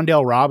about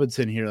Wan'Dale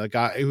Robinson here, the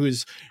guy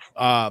who's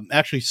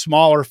actually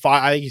smaller.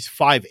 I think he's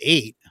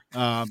 5'8",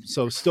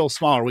 so still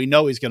smaller. We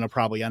know he's going to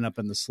probably end up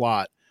in the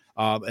slot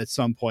at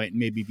some point, and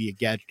maybe be a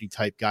gadgety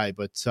type guy,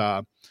 but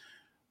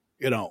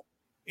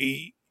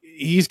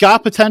he's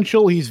got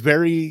potential. He's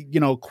very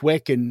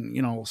quick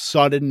and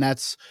sudden.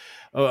 That's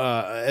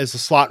as a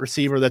slot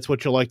receiver, that's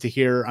what you like to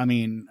hear. I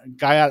mean,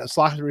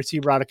 slot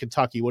receiver out of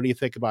Kentucky. What do you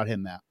think about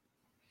him, Matt?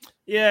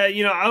 Yeah,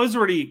 I was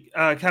already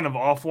kind of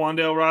off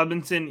Wan'Dale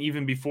Robinson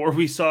even before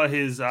we saw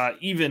his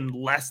even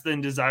less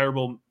than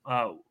desirable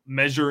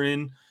measure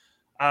in.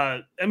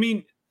 I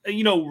mean,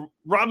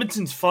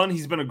 Robinson's fun.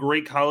 He's been a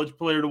great college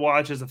player to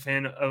watch as a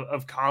fan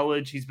of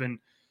college. He's been,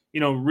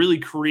 really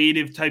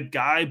creative type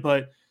guy,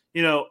 but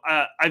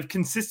I've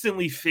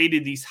consistently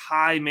faded these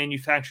high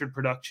manufactured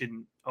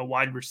production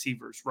wide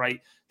receivers, right?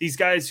 These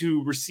guys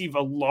who receive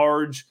a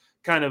large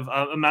kind of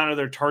amount of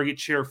their target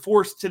share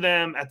forced to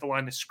them at the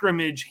line of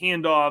scrimmage,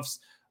 handoffs,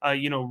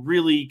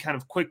 really kind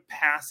of quick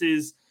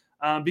passes,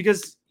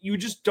 because you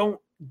just don't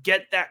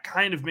get that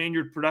kind of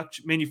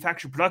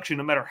manufactured production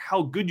no matter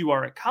how good you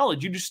are at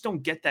college. You just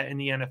don't get that in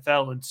the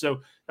NFL. And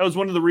so that was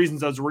one of the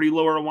reasons I was already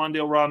lower on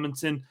Wan'Dale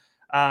Robinson.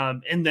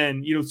 And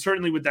then,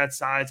 certainly with that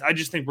size, I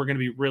just think we're going to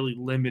be really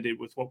limited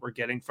with what we're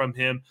getting from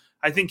him.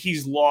 I think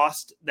he's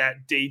lost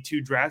that day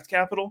 2 draft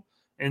capital.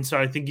 And so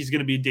I think he's going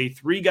to be a day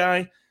 3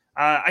 guy.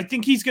 I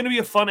think he's going to be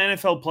a fun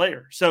NFL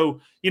player. So,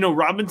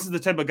 Robinson's the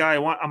type of guy I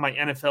want on my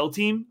NFL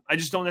team. I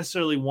just don't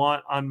necessarily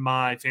want on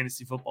my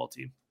fantasy football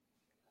team.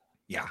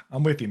 Yeah,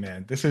 I'm with you,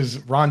 man. This is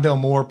Rondale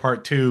Moore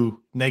part 2,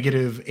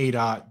 negative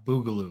ADOT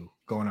boogaloo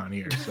going on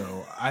here.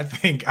 So I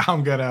think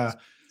I'm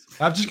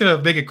just going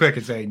to make it quick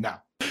and say no.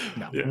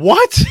 Yeah.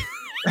 What?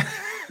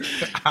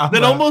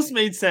 That almost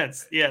made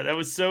sense. Yeah, that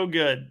was so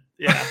good.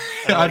 Yeah.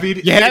 I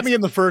mean, you had me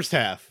in the first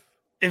half.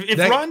 If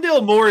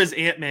Rondale Moore is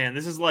Ant-Man,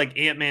 this is like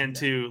Ant-Man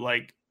 2,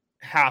 like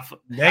half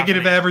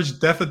negative average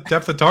depth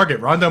of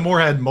target. Rondale Moore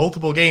had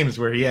multiple games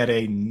where he had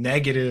a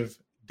negative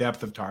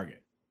depth of target.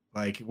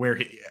 Like where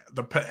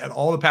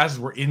all the passes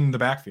were in the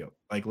backfield,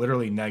 like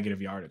literally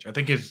negative yardage. I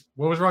think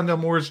what was Rondale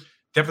Moore's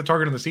depth of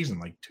target in the season?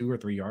 Like 2 or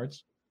 3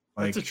 yards.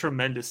 Like, that's a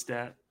tremendous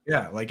stat.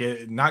 Yeah,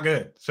 not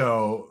good.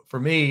 So for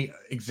me,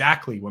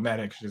 exactly what Matt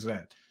Hicks just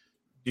said.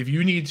 If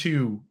you need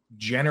to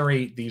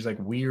generate these like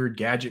weird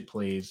gadget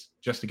plays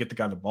just to get the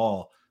guy the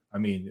ball, I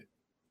don't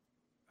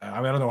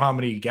know how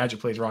many gadget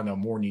plays Rondale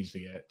Moore needs to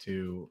get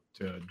to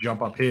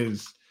jump up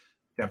his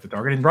depth of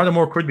target. And Rondale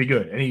Moore could be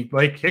good. And he,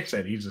 like Hicks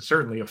said, he's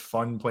certainly a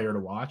fun player to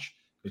watch.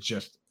 It's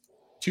just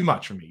too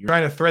much for me. You're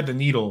trying to thread the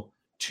needle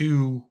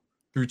through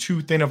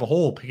too thin of a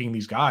hole, picking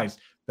these guys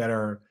that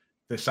are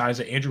the size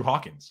of Andrew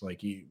Hawkins.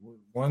 Like, he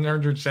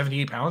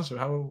 178 pounds.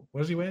 So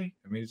what does he weigh?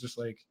 I mean, it's just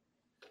like,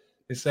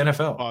 it's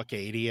NFL. Buck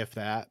 80, if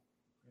that.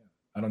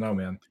 I don't know,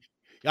 man.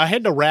 I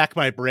had to rack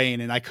my brain,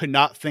 and I could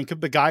not think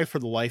of the guy for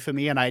the life of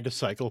me, and I had to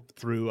cycle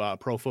through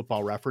Pro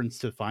Football Reference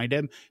to find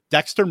him.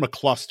 Dexter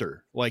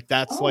McCluster, like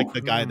that's like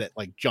the guy that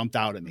like jumped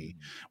out at me,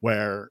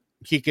 where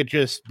he could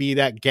just be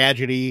that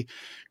gadgety,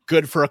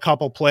 good for a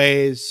couple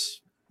plays,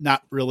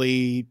 not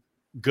really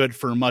good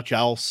for much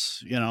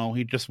else.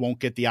 He just won't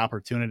get the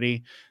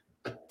opportunity.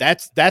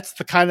 That's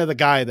the kind of the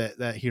guy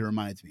that he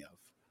reminds me of.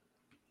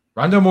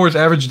 Rondale Moore's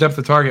average depth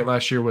of target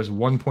last year was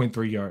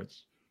 1.3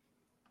 yards.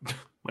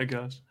 My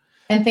gosh.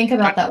 And think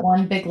about that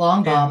one big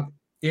long bomb.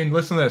 And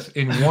listen to this.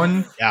 In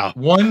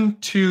 1,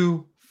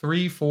 2,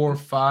 3, 4,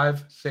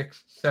 5,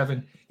 6,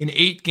 7. In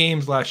 8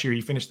 games last year, he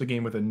finished the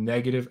game with a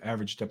negative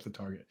average depth of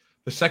target.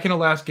 The second to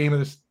last game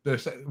of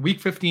this week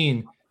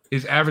 15,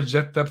 his average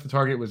depth of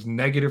target was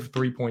negative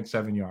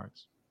 3.7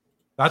 yards.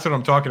 That's what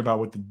I'm talking about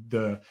with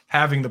the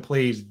having the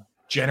plays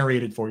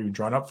generated for you,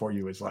 drawn up for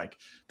you, is like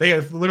they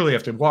literally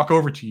have to walk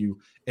over to you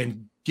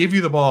and give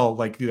you the ball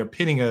like they're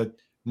pinning a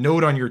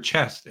note on your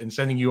chest and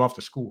sending you off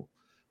to school.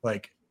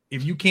 Like,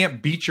 if you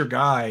can't beat your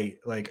guy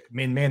like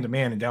man to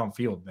man and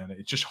downfield, then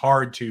it's just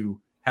hard to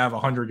have a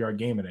 100-yard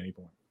game at any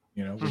point,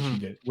 you know,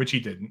 which he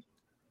didn't.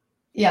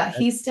 Yeah,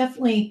 he's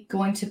definitely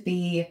going to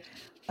be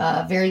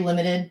very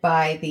limited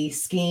by the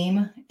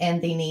scheme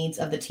and the needs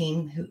of the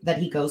team that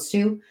he goes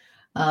to.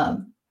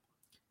 Not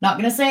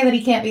going to say that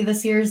he can't be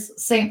this year's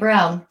St.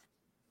 Brown,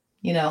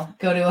 you know,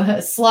 go to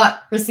a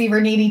slot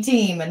receiver needy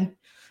team and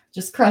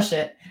just crush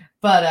it.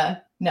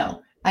 But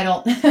no, I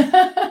don't.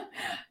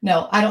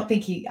 No, I don't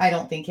think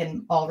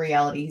in all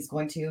reality he's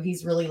going to.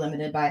 He's really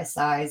limited by his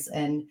size,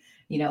 and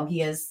you know,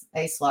 he is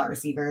a slot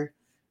receiver.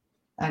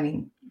 I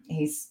mean,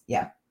 he's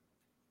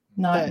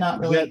not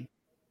really.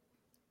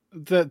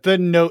 The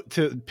note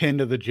to pin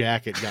to the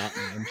jacket got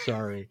me. I'm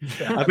sorry.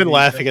 I've been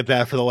laughing at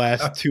that for the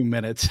last 2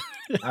 minutes.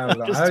 I don't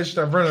know.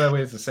 I'm running out of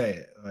ways to say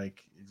it.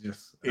 Like, it's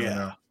just, I don't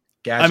know.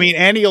 I mean,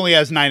 Andy only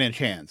has 9-inch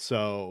hands,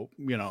 so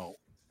you know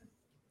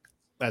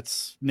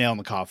that's nail in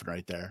the coffin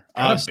right there.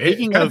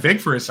 Speaking of big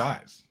for his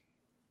size,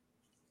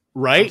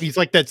 right? He's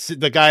like that's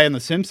the guy in The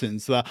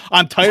Simpsons.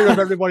 I'm tired of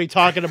everybody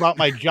talking about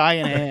my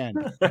giant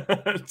hand.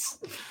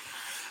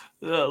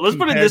 Let's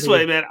put it this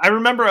way, man. I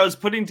remember I was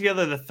putting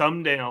together the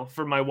thumbnail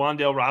for my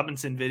Wan'Dale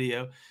Robinson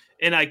video,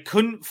 and I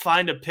couldn't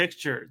find a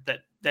picture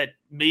that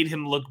made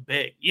him look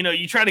big. You know,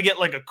 you try to get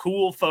like a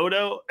cool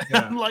photo, and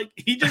I'm like,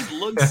 he just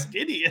looks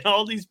skinny in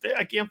all these big.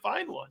 I can't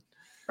find one.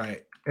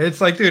 Right.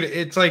 It's like, dude,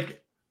 it's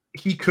like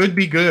he could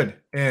be good,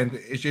 and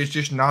it's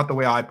just not the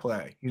way I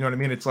play. You know what I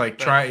mean? It's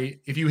like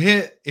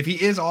if he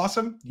is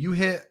awesome, you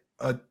hit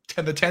the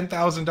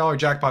 $10,000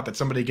 jackpot that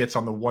somebody gets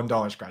on the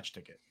 $1 scratch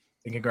ticket.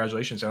 And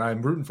congratulations. And I'm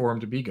rooting for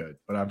him to be good,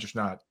 but I'm just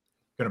not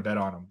going to bet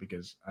on him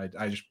because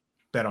I just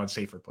bet on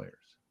safer players.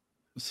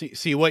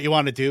 See, what you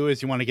want to do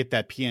is you want to get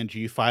that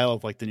PNG file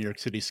of like the New York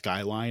City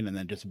skyline and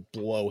then just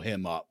blow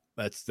him up.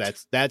 That's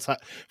how,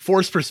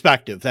 force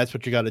perspective. That's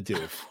what you got to do.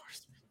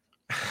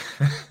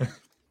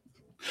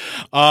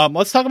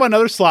 Let's talk about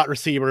another slot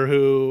receiver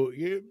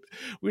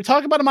we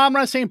talk about him,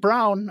 Amon St.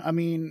 Brown. I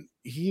mean,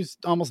 he's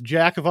almost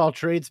jack of all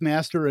trades,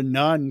 master of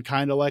none,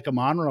 kind of like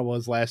Amon-Ra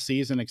was last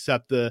season,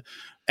 except the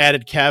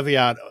added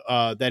caveat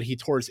that he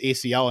tore his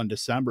ACL in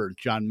December,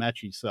 John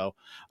Mechie. So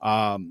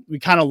we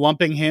kind of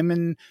lumping him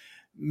in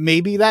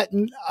maybe that,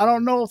 I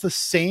don't know if the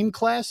same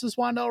class as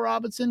Wan'Dale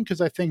Robinson,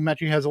 because I think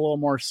Mechie has a little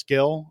more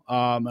skill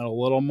and a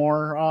little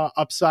more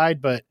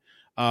upside, but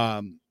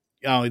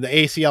you know, the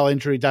ACL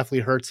injury definitely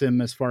hurts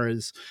him as far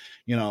as,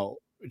 you know,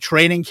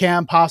 training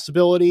camp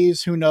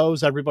possibilities. Who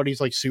knows?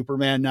 Everybody's like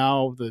Superman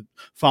now,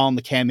 following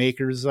the Cam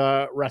Akers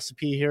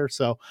recipe here.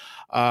 So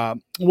what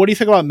do you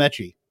think about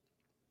Mechie?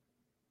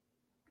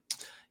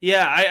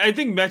 Yeah, I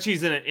think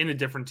Mechie's in a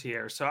different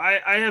tier. So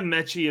I have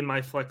Mechie in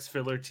my flex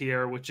filler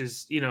tier, which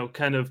is, you know,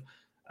 kind of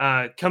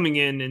coming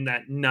in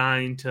that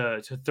 9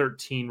 to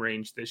 13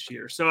 range this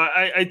year. So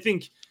I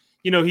think,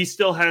 you know, he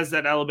still has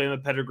that Alabama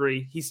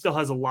pedigree. He still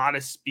has a lot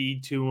of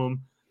speed to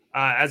him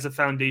as a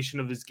foundation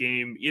of his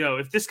game. You know,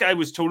 if this guy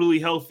was totally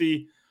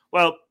healthy,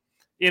 well,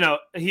 you know,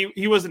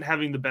 he wasn't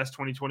having the best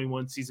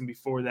 2021 season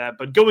before that,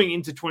 but going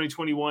into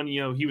 2021,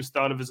 you know, he was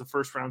thought of as a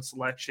first-round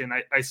selection.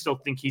 I still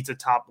think he's a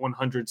top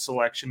 100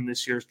 selection in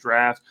this year's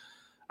draft.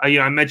 You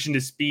know, I mentioned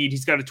his speed.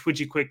 He's got a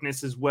twitchy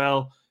quickness as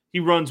well. He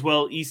runs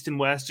well east and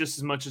west just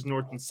as much as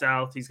north and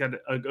south. He's got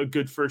a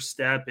good first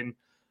step, and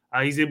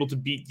he's able to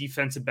beat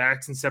defensive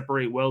backs and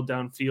separate well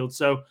downfield.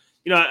 So,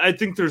 you know, I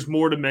think there's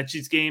more to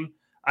Mechie's game.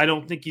 I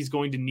don't think he's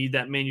going to need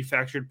that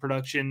manufactured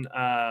production,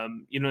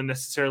 you know,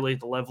 necessarily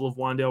at the level of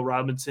Wan'Dale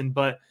Robinson.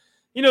 But,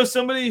 you know,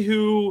 somebody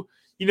who,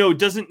 you know,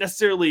 doesn't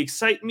necessarily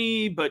excite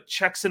me, but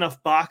checks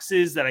enough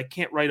boxes that I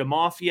can't write him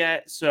off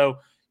yet. So,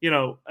 you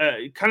know,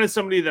 kind of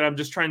somebody that I'm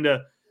just trying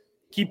to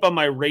keep on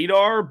my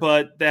radar,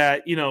 but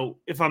that, you know,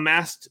 if I'm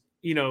asked,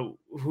 you know,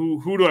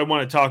 who do I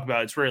want to talk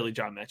about, it's rarely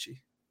John Mechie.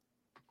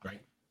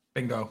 Right.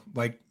 Bingo.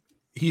 Like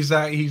he's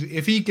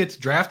if he gets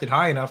drafted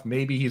high enough,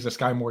 maybe he's a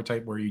Sky Moore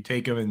type where you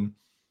take him and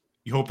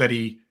you hope that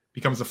he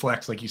becomes a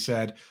flex, like you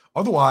said.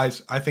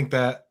 Otherwise, I think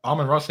that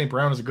Amon-Ra St.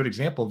 Brown is a good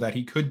example that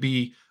he could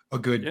be a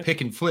good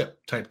pick and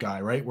flip type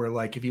guy, right? Where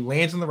like if he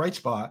lands in the right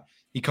spot,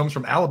 he comes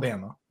from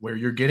Alabama, where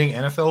you're getting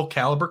NFL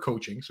caliber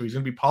coaching, so he's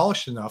going to be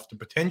polished enough to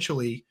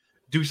potentially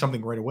do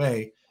something right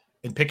away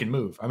and pick and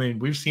move. I mean,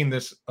 we've seen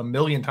this a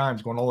million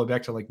times, going all the way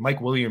back to like Mike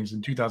Williams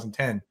in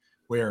 2010,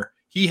 where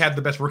he had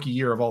the best rookie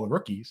year of all the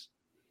rookies,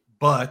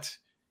 but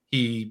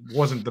he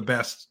wasn't the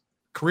best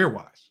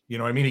career-wise. You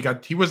know what I mean?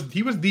 He was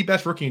the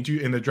best rookie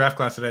in the draft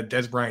class that had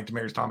Des Bryant,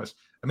 Demaryius Thomas,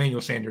 Emmanuel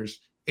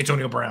Sanders,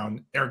 Antonio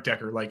Brown, Eric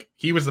Decker. Like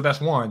he was the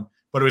best one,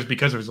 but it was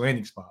because of his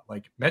landing spot.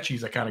 Like Mechie's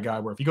that kind of guy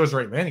where if he goes to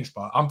the right landing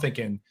spot, I'm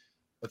thinking,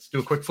 let's do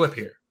a quick flip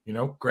here. You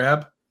know,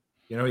 grab,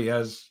 you know, he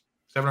has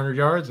 700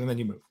 yards and then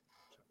you move.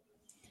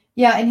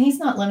 Yeah, and he's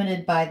not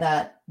limited by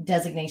that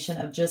designation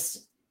of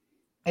just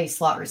a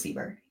slot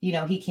receiver. You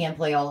know, he can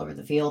play all over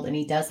the field and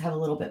he does have a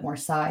little bit more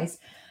size.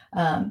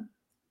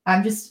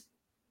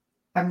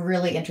 I'm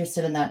really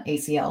interested in that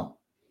ACL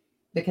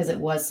because it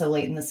was so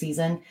late in the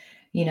season.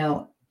 You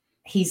know,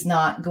 he's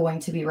not going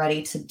to be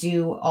ready to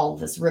do all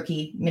this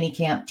rookie mini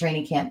camp,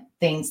 training camp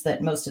things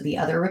that most of the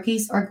other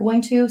rookies are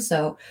going to.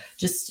 So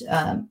just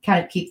kind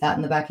of keep that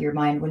in the back of your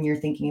mind when you're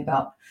thinking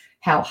about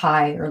how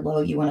high or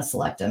low you want to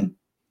select him.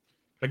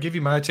 I'll give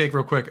you my take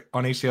real quick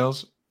on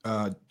ACLs.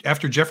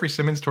 After Jeffrey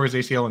Simmons tore his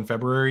ACL in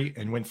February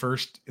and went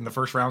first in the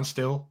first round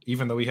still,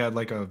 even though he had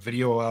like a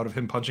video out of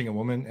him punching a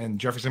woman, and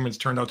Jeffrey Simmons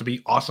turned out to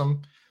be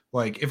awesome.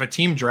 Like, if a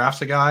team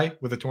drafts a guy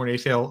with a torn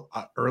ACL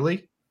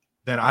early,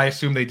 then I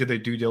assume they did their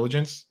due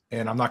diligence,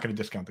 and I'm not going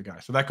to discount the guy.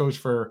 So that goes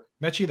for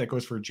Mechie, that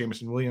goes for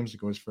Jameson Williams,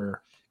 it goes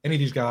for any of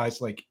these guys.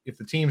 Like, if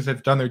the teams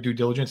have done their due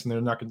diligence and they're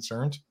not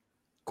concerned,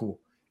 cool.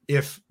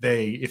 If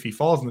he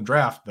falls in the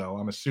draft, though,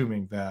 I'm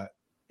assuming that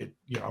I'm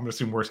going to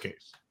assume worst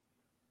case.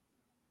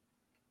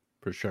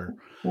 For sure.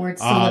 Words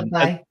to live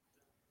by.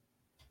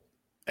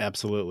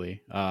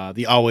 Absolutely.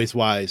 The always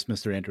wise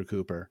Mr. Andrew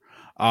Cooper.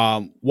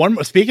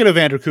 Speaking of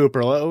Andrew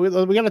Cooper, we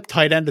got a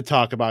tight end to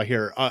talk about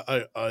here.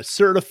 A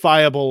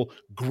certifiable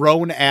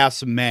grown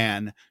ass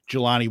man,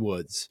 Jelani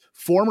Woods,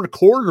 former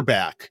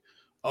quarterback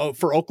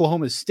for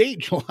Oklahoma State.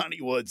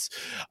 Jelani Woods.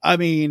 I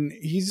mean,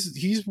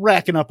 he's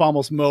racking up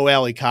almost Mo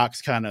Alley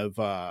Cox kind of,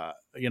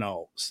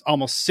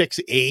 almost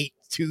 6'8",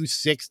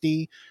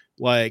 260.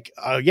 Like,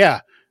 yeah.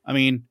 I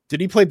mean,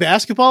 did he play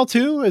basketball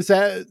too? Is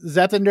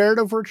that the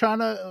narrative we're trying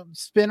to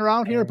spin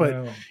around here?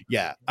 But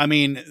yeah, I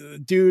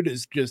mean, dude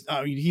is just,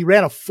 he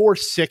ran a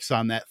 4.6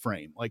 on that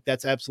frame. Like,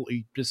 that's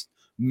absolutely just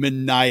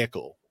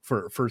maniacal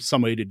for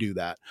somebody to do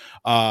that.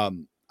 I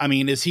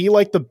mean, is he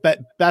like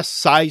the best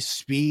size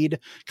speed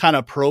kind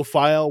of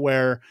profile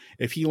where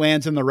if he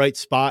lands in the right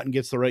spot and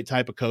gets the right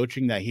type of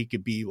coaching, that he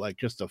could be like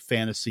just a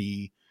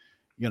fantasy,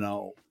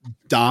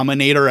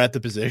 dominator at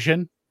the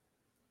position?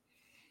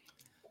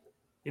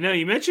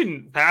 You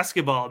mentioned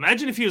basketball.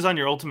 Imagine if he was on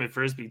your ultimate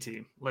Frisbee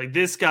team. Like,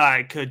 this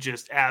guy could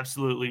just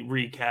absolutely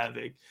wreak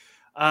havoc.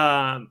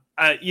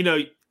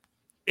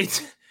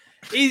 It's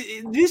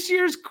this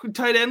year's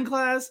tight end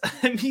class.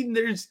 I mean,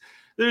 there's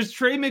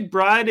Trey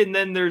McBride, and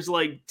then there's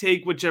like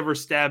take whichever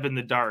stab in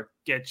the dark,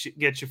 get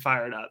you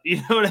fired up. You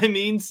know what I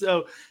mean?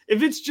 So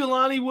if it's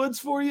Jelani Woods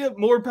for you,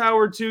 more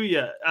power to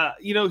you.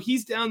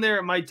 He's down there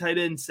at my tight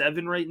end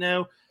 7 right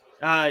now.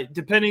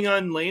 Depending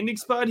on landing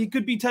spot, he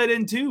could be tight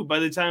end 2 by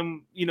the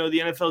time, the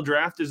NFL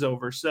draft is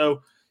over.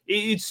 So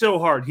it's so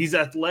hard. He's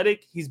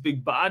athletic. He's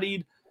big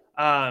bodied.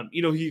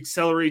 He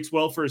accelerates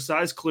well for his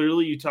size.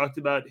 Clearly, you talked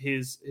about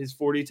his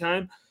 40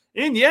 time.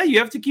 And yeah, you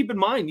have to keep in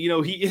mind, he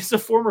is a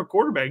former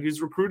quarterback. He was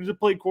recruited to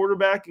play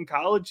quarterback in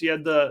college. He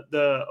had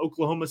the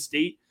Oklahoma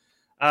State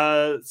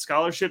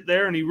scholarship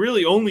there, and he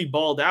really only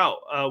balled out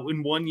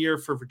in 1 year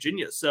for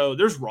Virginia. So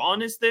there's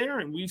rawness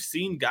there, and we've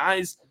seen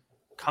guys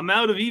come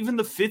out of even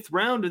the 5th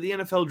round of the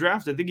NFL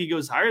draft. I think he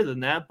goes higher than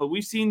that, but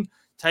we've seen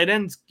tight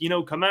ends,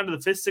 come out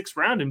of the 5th, 6th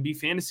round and be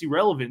fantasy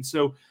relevant.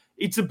 So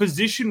it's a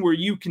position where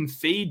you can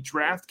fade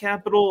draft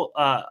capital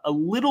a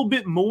little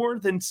bit more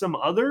than some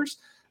others,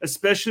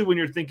 especially when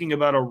you're thinking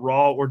about a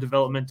raw or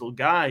developmental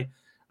guy.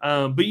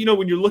 But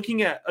when you're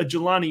looking at a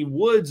Jelani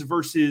Woods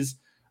versus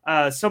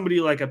somebody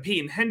like a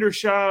Peyton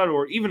Hendershot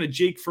or even a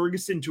Jake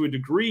Ferguson to a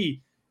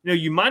degree,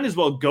 you might as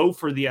well go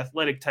for the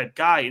athletic type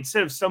guy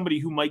instead of somebody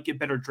who might get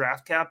better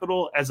draft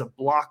capital as a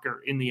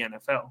blocker in the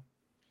NFL.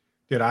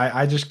 Dude,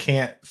 I just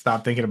can't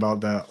stop thinking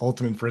about the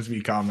ultimate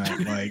Frisbee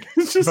comment. Like,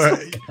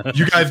 but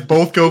you guys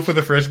both go for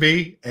the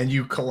Frisbee and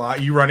you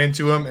collide, you run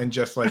into him, and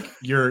just like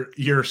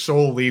your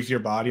soul leaves your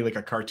body like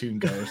a cartoon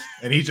ghost,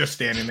 and he's just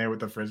standing there with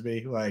the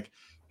Frisbee. Like,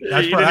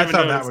 that's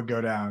how that would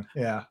go down.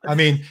 Yeah. I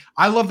mean,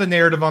 I love the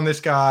narrative on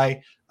this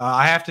guy.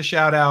 I have to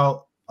shout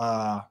out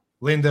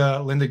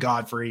Linda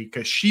Godfrey,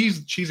 because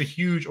she's a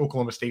huge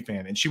Oklahoma State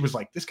fan, and she was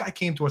like, this guy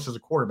came to us as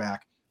a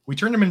quarterback. We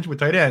turned him into a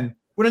tight end.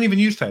 We don't even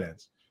use tight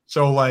ends.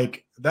 So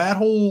like that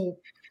whole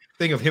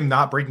thing of him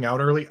not breaking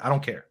out early, I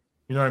don't care.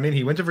 You know what I mean?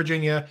 He went to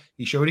Virginia.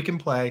 He showed he can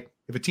play.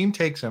 If a team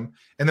takes him,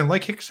 and then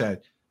like Hicks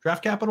said,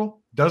 draft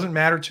capital doesn't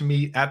matter to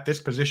me at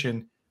this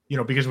position,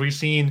 because we've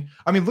seen,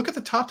 I mean, look at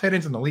the top tight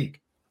ends in the league.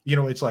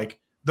 It's like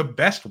the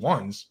best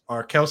ones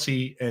are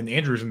Kelsey and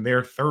Andrews in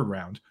their 3rd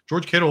round.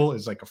 George Kittle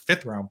is like a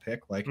 5th round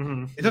pick. Like,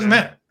 it doesn't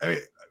matter. I mean,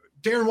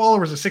 Darren Waller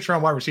was a 6th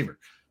round wide receiver.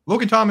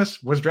 Logan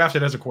Thomas was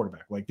drafted as a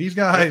quarterback. Like, these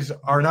guys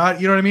are not,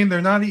 you know what I mean?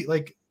 They're not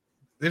like,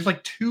 there's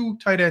like 2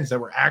 tight ends that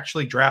were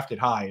actually drafted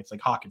high. It's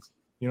like Hawkins.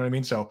 You know what I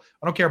mean? So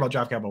I don't care about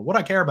draft capital. What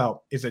I care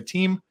about is a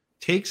team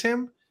takes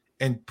him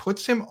and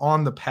puts him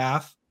on the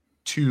path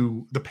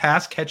to the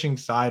pass catching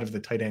side of the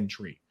tight end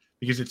tree,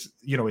 because it's,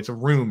 it's a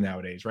room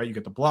nowadays, right? You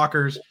got the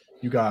blockers,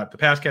 you got the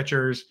pass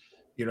catchers,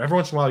 every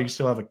once in a while you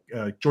still have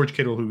a George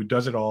Kittle who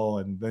does it all,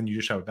 and then you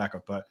just have a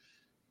backup. But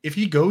if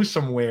he goes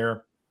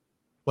somewhere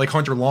like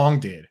Hunter Long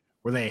did,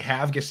 where they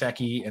have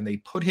Gesicki and they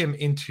put him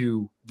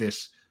into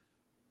this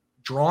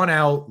drawn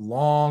out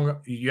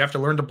long, you have to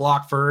learn to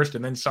block first,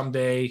 and then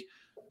someday,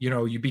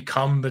 you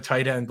become the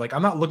tight end. Like,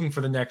 I'm not looking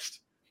for the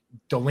next,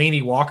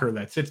 Delaney Walker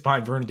that sits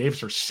behind Vernon Davis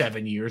for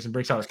 7 years and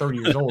breaks out at 30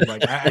 years old.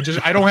 Like,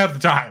 I don't have the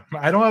time.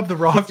 I don't have the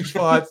roster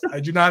spots. I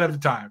do not have the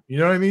time. You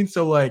know what I mean?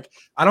 So, like,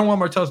 I don't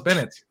want Martellus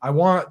Bennett. I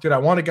want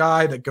a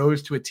guy that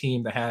goes to a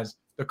team that has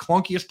the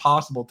clunkiest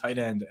possible tight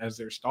end as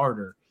their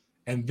starter.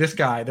 And this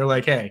guy, they're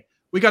like, hey,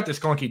 we got this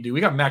clunky dude.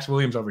 We got Max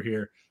Williams over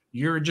here.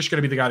 You're just going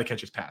to be the guy that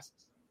catches passes.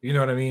 You know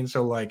what I mean?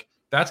 So, like,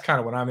 that's kind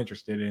of what I'm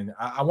interested in.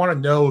 I want to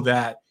know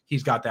that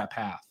he's got that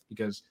path,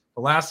 because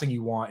the last thing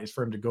you want is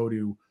for him to go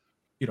to,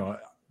 you know,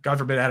 God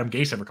forbid Adam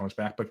Gase ever comes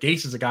back, but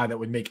Gase is a guy that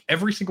would make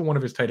every single one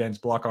of his tight ends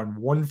block on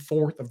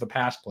 1/4 of the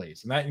pass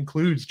plays, and that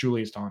includes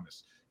Julius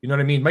Thomas. You know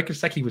what I mean? Mike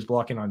Gesicki was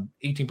blocking on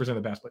 18% of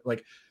the pass play.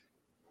 Like,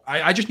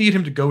 I just need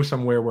him to go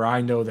somewhere where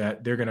I know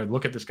that they're going to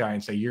look at this guy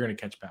and say, you're going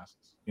to catch passes.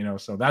 You know,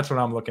 so that's what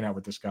I'm looking at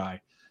with this guy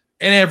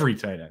and every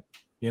tight end,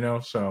 you know,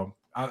 so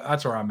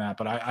that's where I'm at.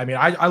 But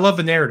I love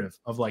the narrative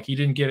of, like, he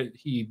didn't get it.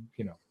 He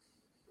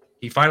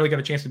finally got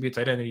a chance to be a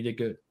tight end and he did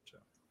good.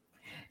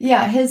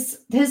 Yeah,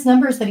 his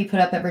numbers that he put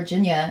up at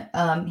Virginia,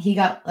 he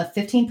got a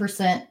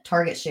 15%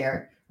 target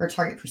share or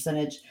target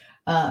percentage,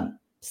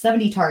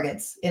 70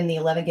 targets in the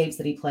 11 games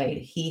that he played.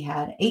 He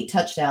had 8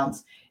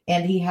 touchdowns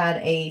and he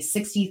had a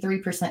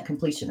 63%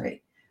 completion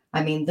rate.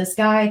 I mean, this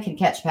guy can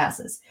catch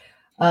passes.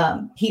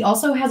 He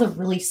also has a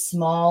really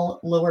small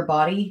lower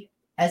body,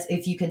 as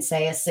if you can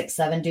say a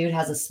 6'7" dude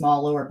has a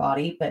small lower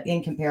body, but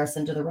in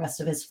comparison to the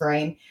rest of his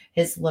frame,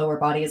 his lower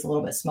body is a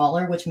little bit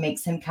smaller, which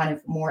makes him kind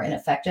of more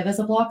ineffective as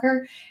a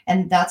blocker.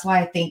 And that's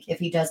why I think if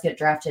he does get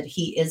drafted,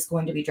 he is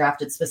going to be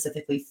drafted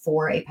specifically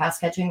for a pass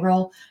catching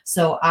role.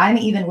 So I'm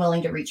even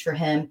willing to reach for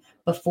him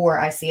before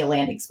I see a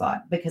landing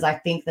spot, because I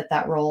think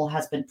that role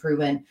has been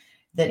proven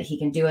that he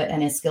can do it,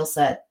 and his skill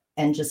set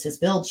and just his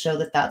build show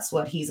that that's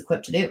what he's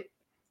equipped to do.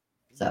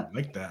 So I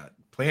like that.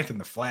 Planting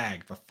the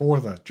flag before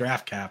the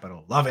draft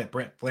capital. Love it,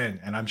 Brett Flynn.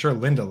 And I'm sure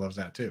Linda loves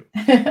that too.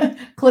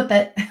 Clip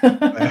it.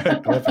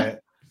 Clip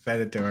it.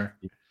 Send it to her.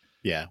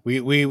 Yeah,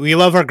 we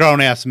love our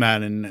grown-ass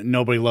men, and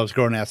nobody loves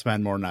grown-ass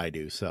men more than I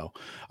do. So,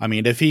 I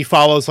mean, if he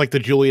follows, like, the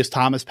Julius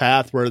Thomas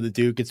path where the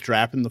dude gets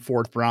drafted in the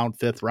 4th round,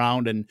 5th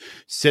round, and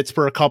sits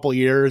for a couple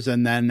years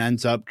and then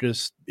ends up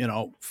just, you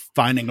know,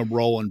 finding a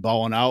role and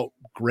balling out,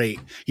 great.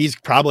 He's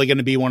probably going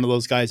to be one of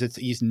those guys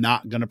he's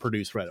not going to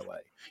produce right away.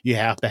 You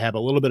have to have a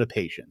little bit of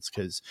patience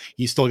because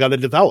he's still got to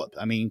develop.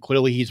 I mean,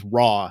 clearly he's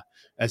raw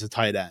as a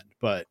tight end,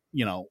 but,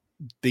 you know,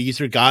 these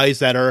are guys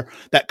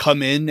that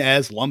come in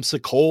as lumps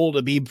of coal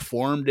to be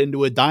formed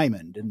into a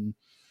diamond. And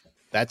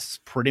that's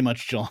pretty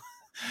much,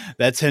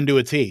 that's him to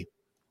a T.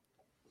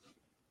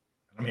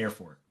 I'm here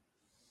for it.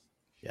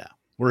 Yeah.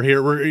 We're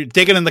here. We're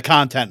digging in the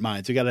content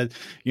mines. We got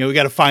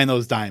to find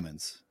those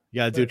diamonds. You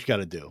got to do what you got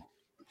to do.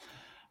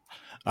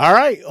 All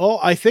right. Well,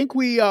 I think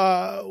we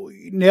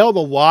nailed a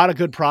lot of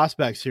good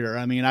prospects here.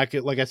 I mean, I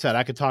could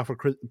talk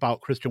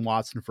about Christian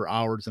Watson for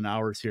hours and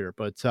hours here.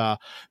 But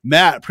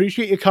Matt,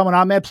 appreciate you coming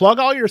on, man. Plug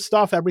all your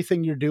stuff,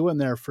 everything you're doing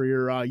there for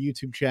your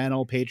YouTube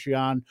channel,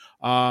 Patreon.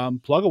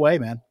 Plug away,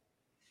 man.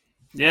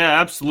 Yeah,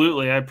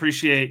 absolutely. I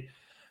appreciate.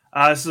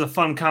 This is a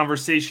fun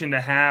conversation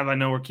to have. I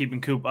know we're keeping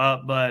Coop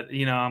up, but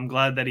you know, I'm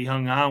glad that he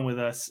hung on with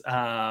us.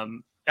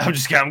 I'm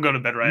just kidding. I'm going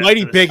to bed right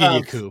Mighty after big of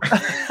you, Coop.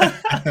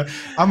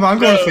 I'm going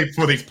to sleep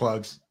for these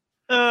plugs.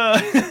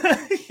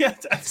 Yeah,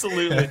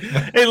 absolutely.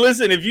 Hey,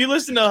 listen, if you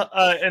listen to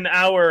an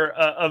hour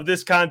of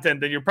this content,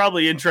 then you're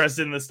probably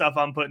interested in the stuff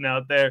I'm putting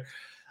out there.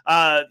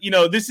 You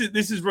know, this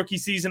is rookie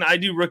season. I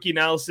do rookie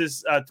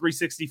analysis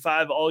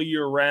 365 all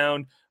year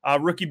round.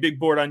 Rookie Big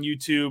Board on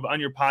YouTube, on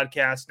your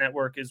podcast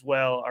network as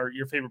well, or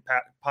your favorite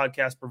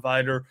podcast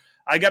provider.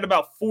 I got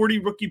about 40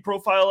 rookie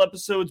profile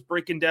episodes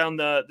breaking down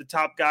the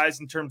top guys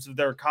in terms of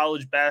their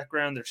college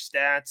background, their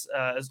stats,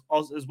 as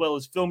well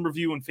as film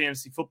review and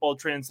fantasy football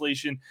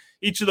translation.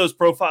 Each of those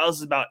profiles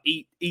is about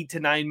 8 to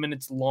 9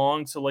 minutes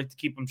long, so I like to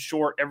keep them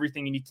short,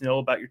 everything you need to know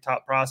about your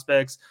top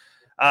prospects.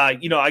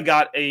 You know, I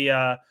got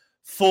a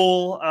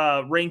full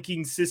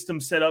ranking system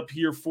set up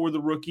here for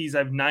the rookies. I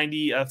have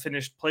 90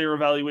 finished player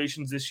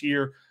evaluations this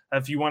year.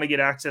 If you want to get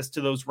access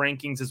to those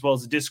rankings, as well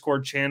as the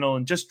Discord channel,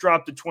 and just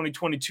dropped the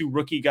 2022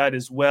 rookie guide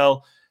as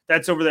well.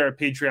 That's over there at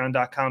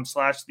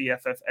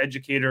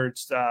patreon.com/theFFeducator.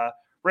 It's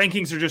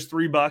rankings are just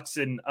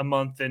 $3 a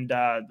month, and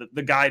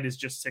the guide is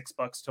just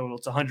 $6 total.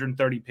 It's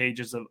 130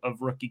 pages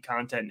of rookie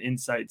content and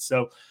insights.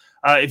 So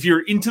if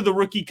you're into the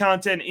rookie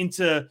content,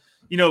 into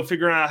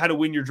figuring out how to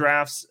win your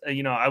drafts,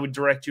 I would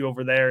direct you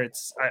over there.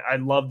 I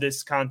love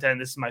this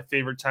content. This is my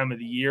favorite time of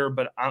the year,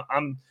 but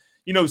I'm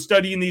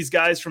studying these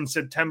guys from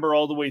September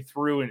all the way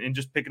through and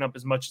just picking up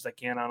as much as I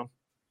can on them.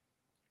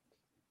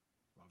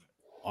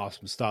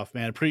 Awesome stuff,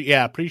 man.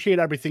 Appreciate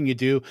everything you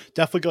do.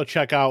 Definitely go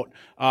check out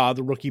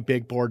the Rookie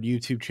Big Board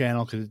YouTube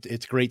channel because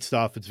it's great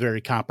stuff. It's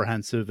very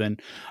comprehensive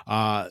and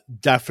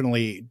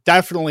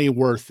definitely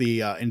worth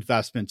the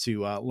investment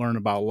to learn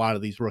about a lot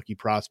of these rookie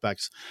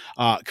prospects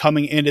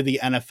coming into the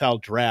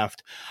NFL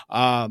draft.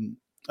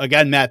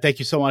 Again, Matt, thank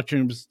you so much.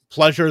 It was a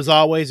pleasure as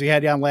always. We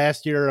had you on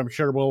last year. I'm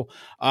sure we'll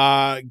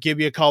give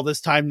you a call this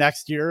time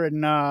next year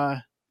and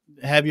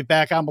have you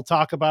back on. We'll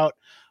talk about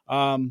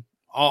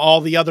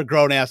all the other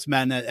grown ass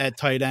men at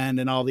tight end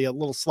and all the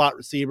little slot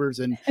receivers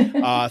and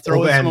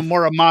throw in some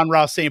more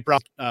Amon-Ra St.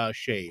 Brown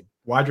shade.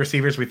 Wide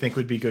receivers we think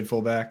would be good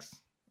fullbacks.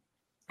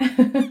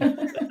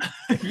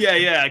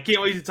 Yeah. I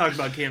can't wait to talk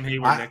about Cam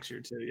Hayward next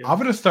year too. Yeah. I'm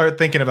gonna start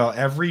thinking about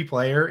every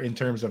player in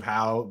terms of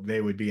how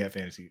they would be at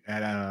fantasy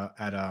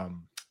at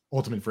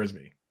Ultimate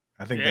Frisbee.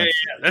 I think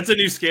that's a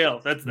new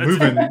scale. That's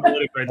moving.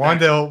 Right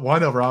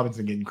Wandale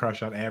Robinson getting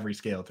crushed on every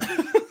scale.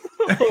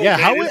 Yeah,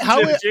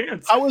 how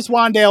is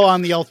Wandale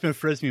on the Ultimate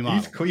Frisbee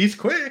model? He's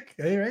quick,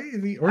 right? I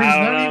don't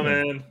know,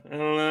 man. I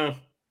don't know.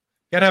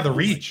 Gotta have the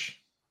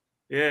reach.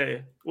 Yeah.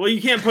 Well,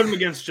 you can't put him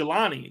against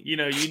Jelani. You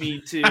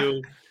need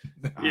to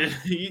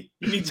you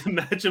need to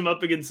match him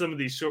up against some of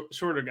these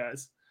shorter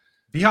guys.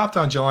 If he hopped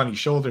on Jelani's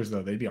shoulders,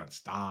 though, they'd be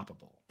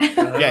unstoppable.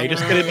 Yeah, you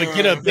just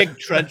get a big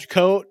trench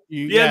coat.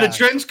 The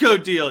trench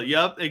coat deal.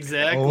 Yep,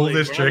 exactly.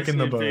 Oldest trick in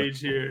the book.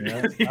 Here.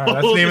 Yeah.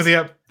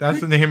 That's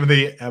the name of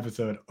the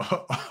episode.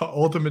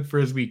 Ultimate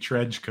Frisbee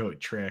trench coat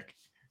trick.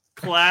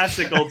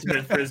 Classic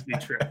Ultimate Frisbee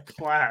trick.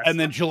 Classic. And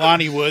then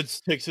Jelani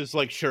Woods takes his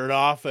shirt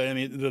off. I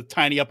mean, the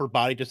tiny upper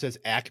body just says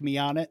Acme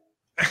on it.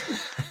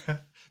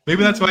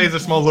 Maybe that's why he has a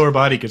small lower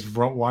body, because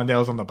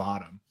Wandale's on the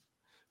bottom.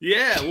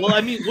 Yeah, well,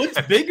 I mean,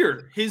 what's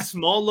bigger, his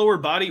small lower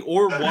body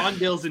or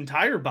Wandale's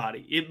entire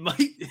body? It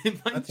might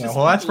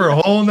that's for a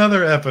whole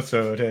nother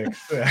episode, Hicks.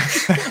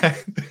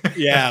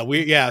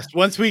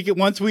 Once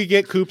we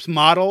get Coop's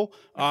model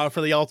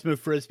for the Ultimate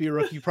Frisbee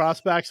rookie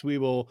prospects, we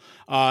will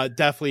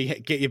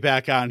definitely get you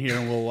back on here,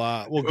 and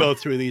we'll go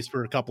through these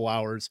for a couple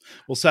hours.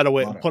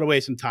 We'll put away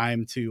some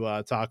time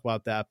to talk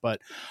about that.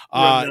 But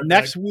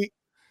next week.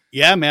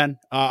 Yeah, man.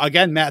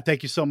 Again, Matt,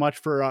 thank you so much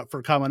for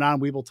coming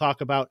on. We will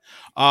talk about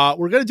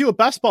we're going to do a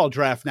best ball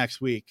draft next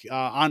week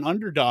on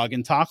Underdog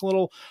and talk a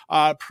little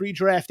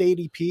pre-draft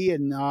ADP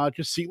and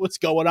just see what's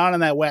going on in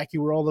that wacky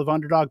world of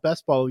Underdog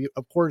best ball. You,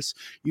 of course,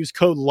 use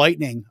code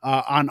Lightning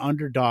on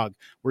Underdog,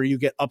 where you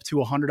get up to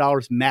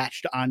 $100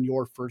 matched on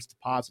your first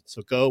deposit.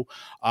 So go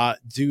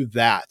do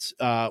that.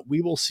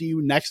 We will see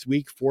you next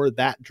week for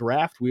that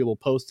draft. We will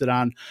post it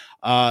on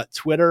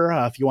Twitter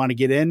if you want to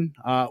get in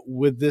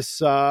with this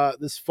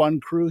fun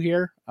crew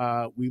here.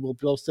 We will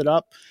post it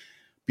up.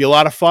 Be a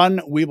lot of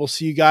fun. We will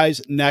see you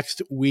guys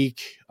next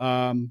week.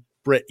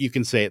 Britt, you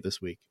can say it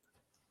this week.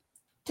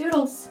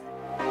 Doodles.